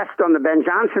different than the rest on the Ben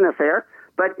Johnson affair.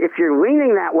 But if you're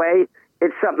leaning that way,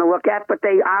 it's something to look at. But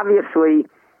they obviously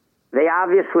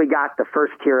got the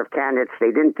first tier of candidates. They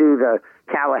didn't do the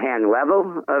Callahan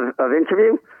level of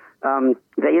interview.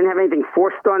 They didn't have anything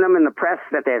forced on them in the press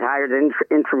that they had hired an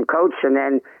interim coach, and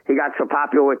then he got so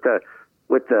popular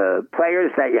with the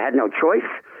players that you had no choice.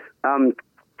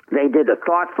 They did a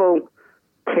thoughtful,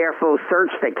 careful search.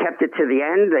 They kept it to the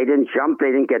end. They didn't jump.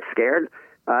 They didn't get scared,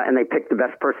 and they picked the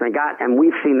best person they got. And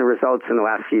we've seen the results in the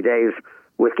last few days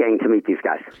with getting to meet these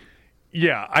guys.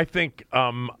 Yeah, I think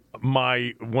one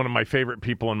of my favorite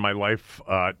people in my life,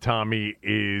 Tommy,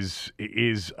 is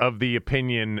of the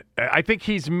opinion. I think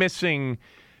he's missing,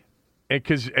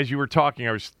 because as you were talking,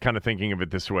 I was kind of thinking of it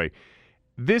this way.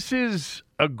 This is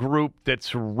a group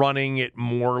that's running it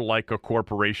more like a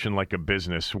corporation, like a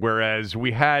business, whereas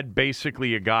we had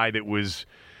basically a guy that was,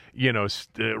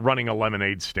 running a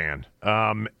lemonade stand,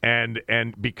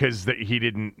 and because he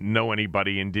didn't know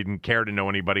anybody and didn't care to know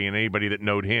anybody, and anybody that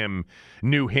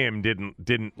knew him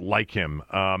didn't like him.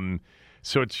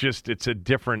 So it's a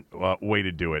different way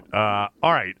to do it. All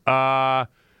right.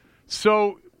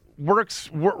 So we're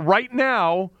right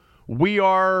now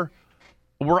we're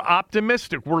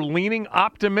optimistic. We're leaning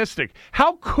optimistic.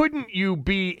 How couldn't you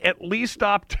be at least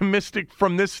optimistic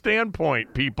from this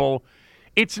standpoint, people?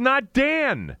 It's not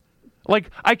Dan.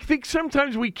 I think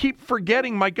sometimes we keep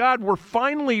forgetting, my God, we're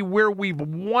finally where we've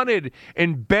wanted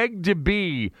and begged to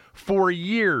be for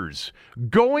years.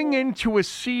 Going into a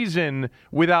season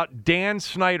without Dan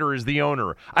Snyder as the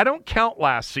owner. I don't count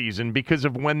last season because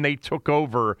of when they took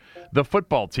over the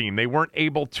football team. They weren't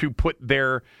able to put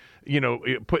their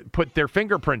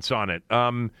fingerprints on it.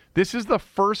 This is the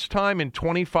first time in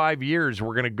 25 years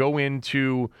we're going to go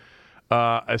into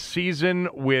a season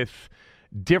with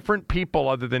different people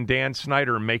other than Dan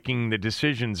Snyder making the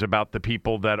decisions about the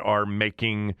people that are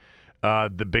making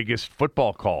the biggest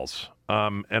football calls.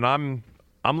 And I'm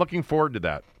looking forward to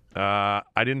that.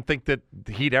 I didn't think that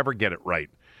he'd ever get it right.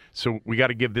 So we got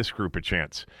to give this group a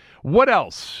chance. What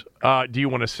else do you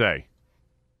want to say?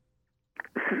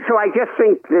 So I just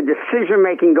think the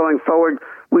decision-making going forward,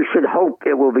 we should hope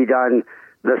it will be done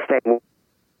the same way.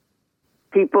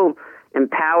 People,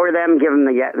 empower them, give them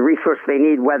the resource they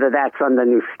need, whether that's on the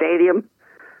new stadium.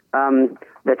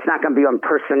 That's not going to be on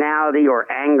personality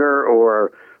or anger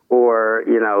or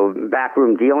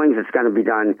backroom dealings. It's going to be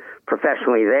done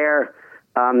professionally there.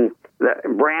 The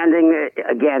branding,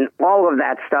 again, all of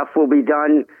that stuff will be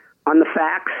done on the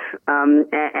facts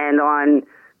and on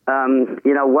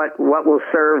what will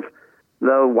serve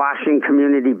the Washington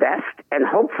community best, and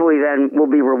hopefully then we'll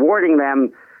be rewarding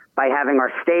them by having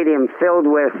our stadium filled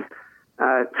with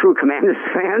true Commanders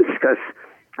fans, because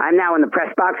I'm now in the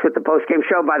press box with the post-game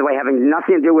show, by the way, having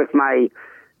nothing to do with my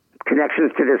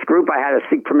connections to this group. I had to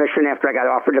seek permission after I got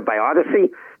offered it by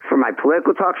Odyssey for my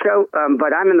political talk show,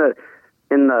 but I'm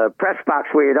in the press box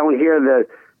where you don't hear the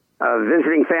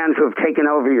visiting fans who have taken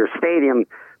over your stadium,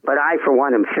 but I, for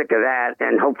one, am sick of that,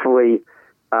 and hopefully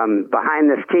behind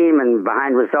this team and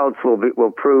behind results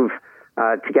will prove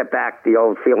to get back the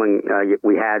old feeling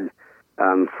we had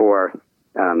for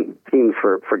teams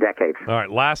for decades. All right,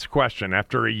 last question.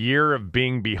 After a year of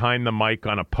being behind the mic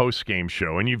on a post-game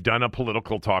show, and you've done a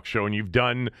political talk show, and you've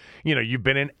done, you've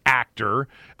been an actor,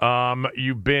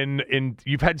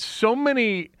 you've had so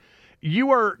many.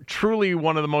 You are truly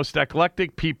one of the most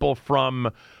eclectic people, from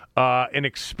an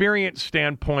experience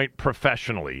standpoint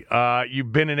professionally.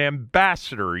 You've been an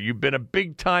ambassador. You've been a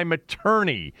big-time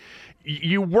attorney.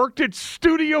 You worked at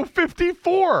Studio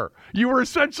 54. You were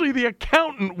essentially the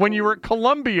accountant when you were at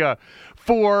Columbia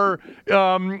for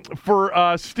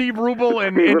Steve Rubel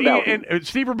and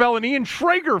Steve Rubel and Ian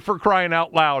Schrager, for crying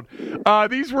out loud.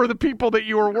 These were the people that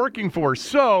you were working for.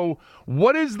 So,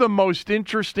 what is the most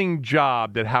interesting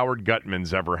job that Howard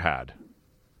Gutman's ever had?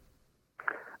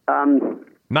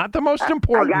 Not the most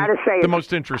important. I gotta say, the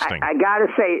most interesting. I gotta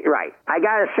say, right. I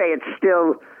gotta say, it's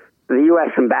still the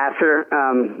U.S. ambassador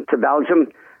to Belgium.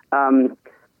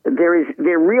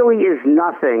 There really is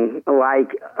nothing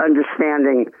like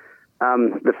understanding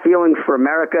the feelings for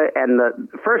America and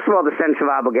first of all, the sense of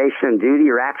obligation and duty.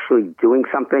 You're actually doing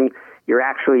something. You're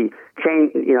actually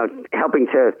helping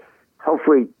to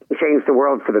hopefully change the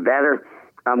world for the better.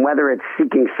 Whether it's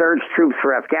seeking surge troops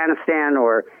for Afghanistan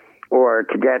or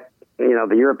to get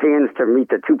the Europeans to meet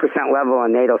the 2% level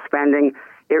on NATO spending.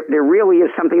 There really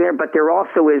is something there, but there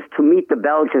also is to meet the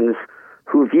Belgians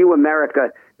who view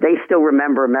America. They still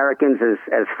remember Americans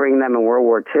as freeing them in World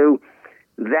War II.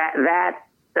 That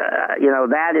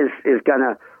is going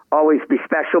to always be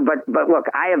special. But look,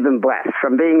 I have been blessed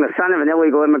from being the son of an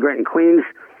illegal immigrant in Queens.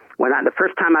 The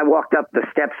first time I walked up the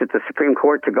steps at the Supreme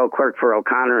Court to go clerk for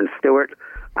O'Connor and Stewart,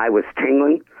 I was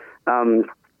tingling. I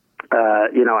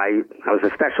was a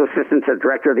special assistant to the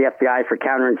director of the FBI for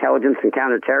counterintelligence and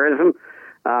counterterrorism.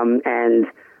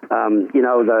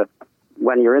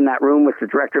 When you're in that room with the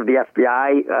director of the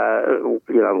FBI,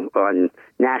 on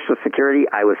national security,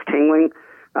 I was tingling.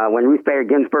 When Ruth Bader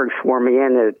Ginsburg swore me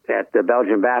in at the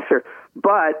Belgian ambassador.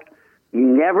 But you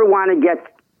never want to get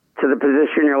to the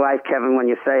position in your life, Kevin, when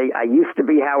you say, I used to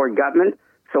be Howard Gutman,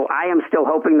 so I am still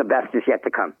hoping the best is yet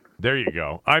to come. There you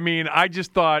go. I mean, I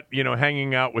just thought,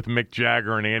 hanging out with Mick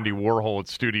Jagger and Andy Warhol at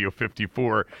Studio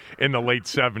 54 in the late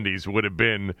 70s would have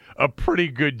been a pretty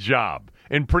good job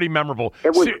and pretty memorable.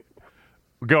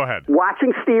 Go ahead.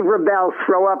 Watching Steve Rubel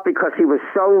throw up because he was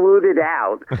so rooted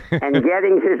out and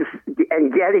getting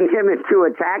him into a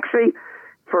taxi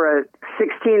for a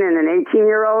 16 and an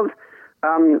 18-year-old.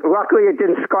 Luckily, it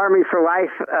didn't scar me for life.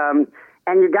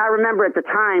 And you got to remember, at the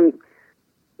time,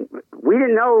 we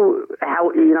didn't know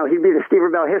how he'd be the Steve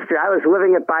Rubel history. I was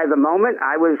living it by the moment.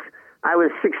 I was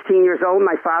 16 years old.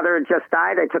 My father had just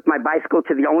died. I took my bicycle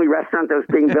to the only restaurant that was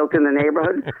being built in the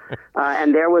neighborhood.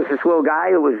 And there was this little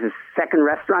guy who was his second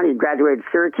restaurant. He graduated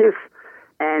Syracuse.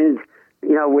 And,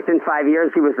 within 5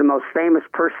 years, he was the most famous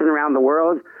person around the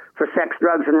world for sex,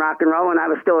 drugs, and rock and roll. And I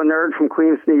was still a nerd from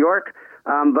Queens, New York.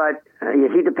 But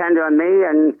he depended on me,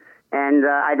 and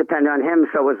I depended on him.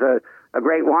 So it was a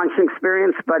great launching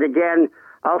experience. But again,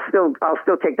 I'll still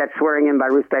take that swearing in by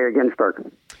Ruth Bader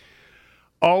Ginsburg.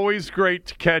 Always great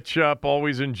to catch up.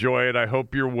 Always enjoy it. I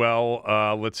hope you're well.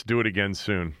 Let's do it again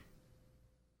soon.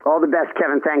 All the best,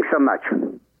 Kevin. Thanks so much.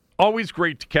 Always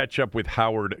great to catch up with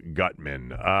Howard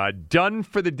Gutman. Done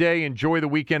for the day. Enjoy the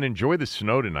weekend. Enjoy the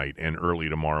snow tonight and early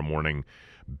tomorrow morning.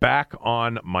 Back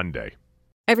on Monday.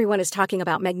 Everyone is talking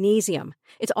about magnesium.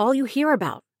 It's all you hear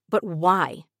about. But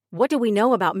why? What do we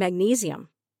know about magnesium?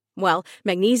 Well,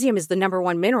 magnesium is the number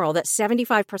one mineral that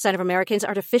 75% of Americans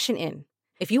are deficient in.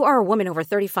 If you are a woman over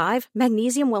 35,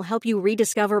 magnesium will help you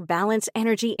rediscover balance,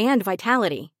 energy, and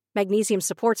vitality. Magnesium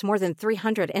supports more than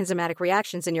 300 enzymatic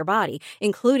reactions in your body,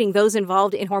 including those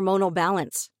involved in hormonal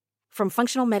balance. From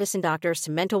functional medicine doctors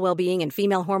to mental well-being and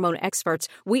female hormone experts,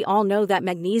 we all know that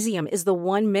magnesium is the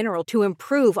one mineral to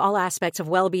improve all aspects of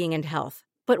well-being and health.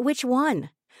 But which one?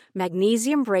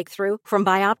 Magnesium Breakthrough from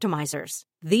Bioptimizers,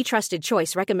 the trusted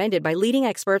choice recommended by leading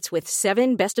experts with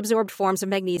 7 best-absorbed forms of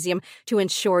magnesium to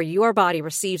ensure your body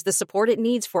receives the support it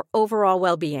needs for overall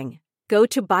well-being. Go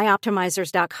to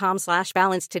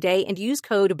bioptimizers.com/balance today and use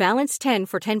code BALANCE10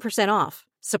 for 10% off.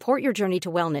 Support your journey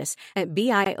to wellness at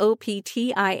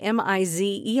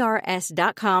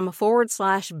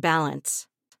bioptimizers.com/balance.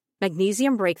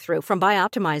 Magnesium Breakthrough from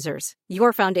Bioptimizers,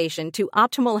 your foundation to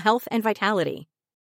optimal health and vitality.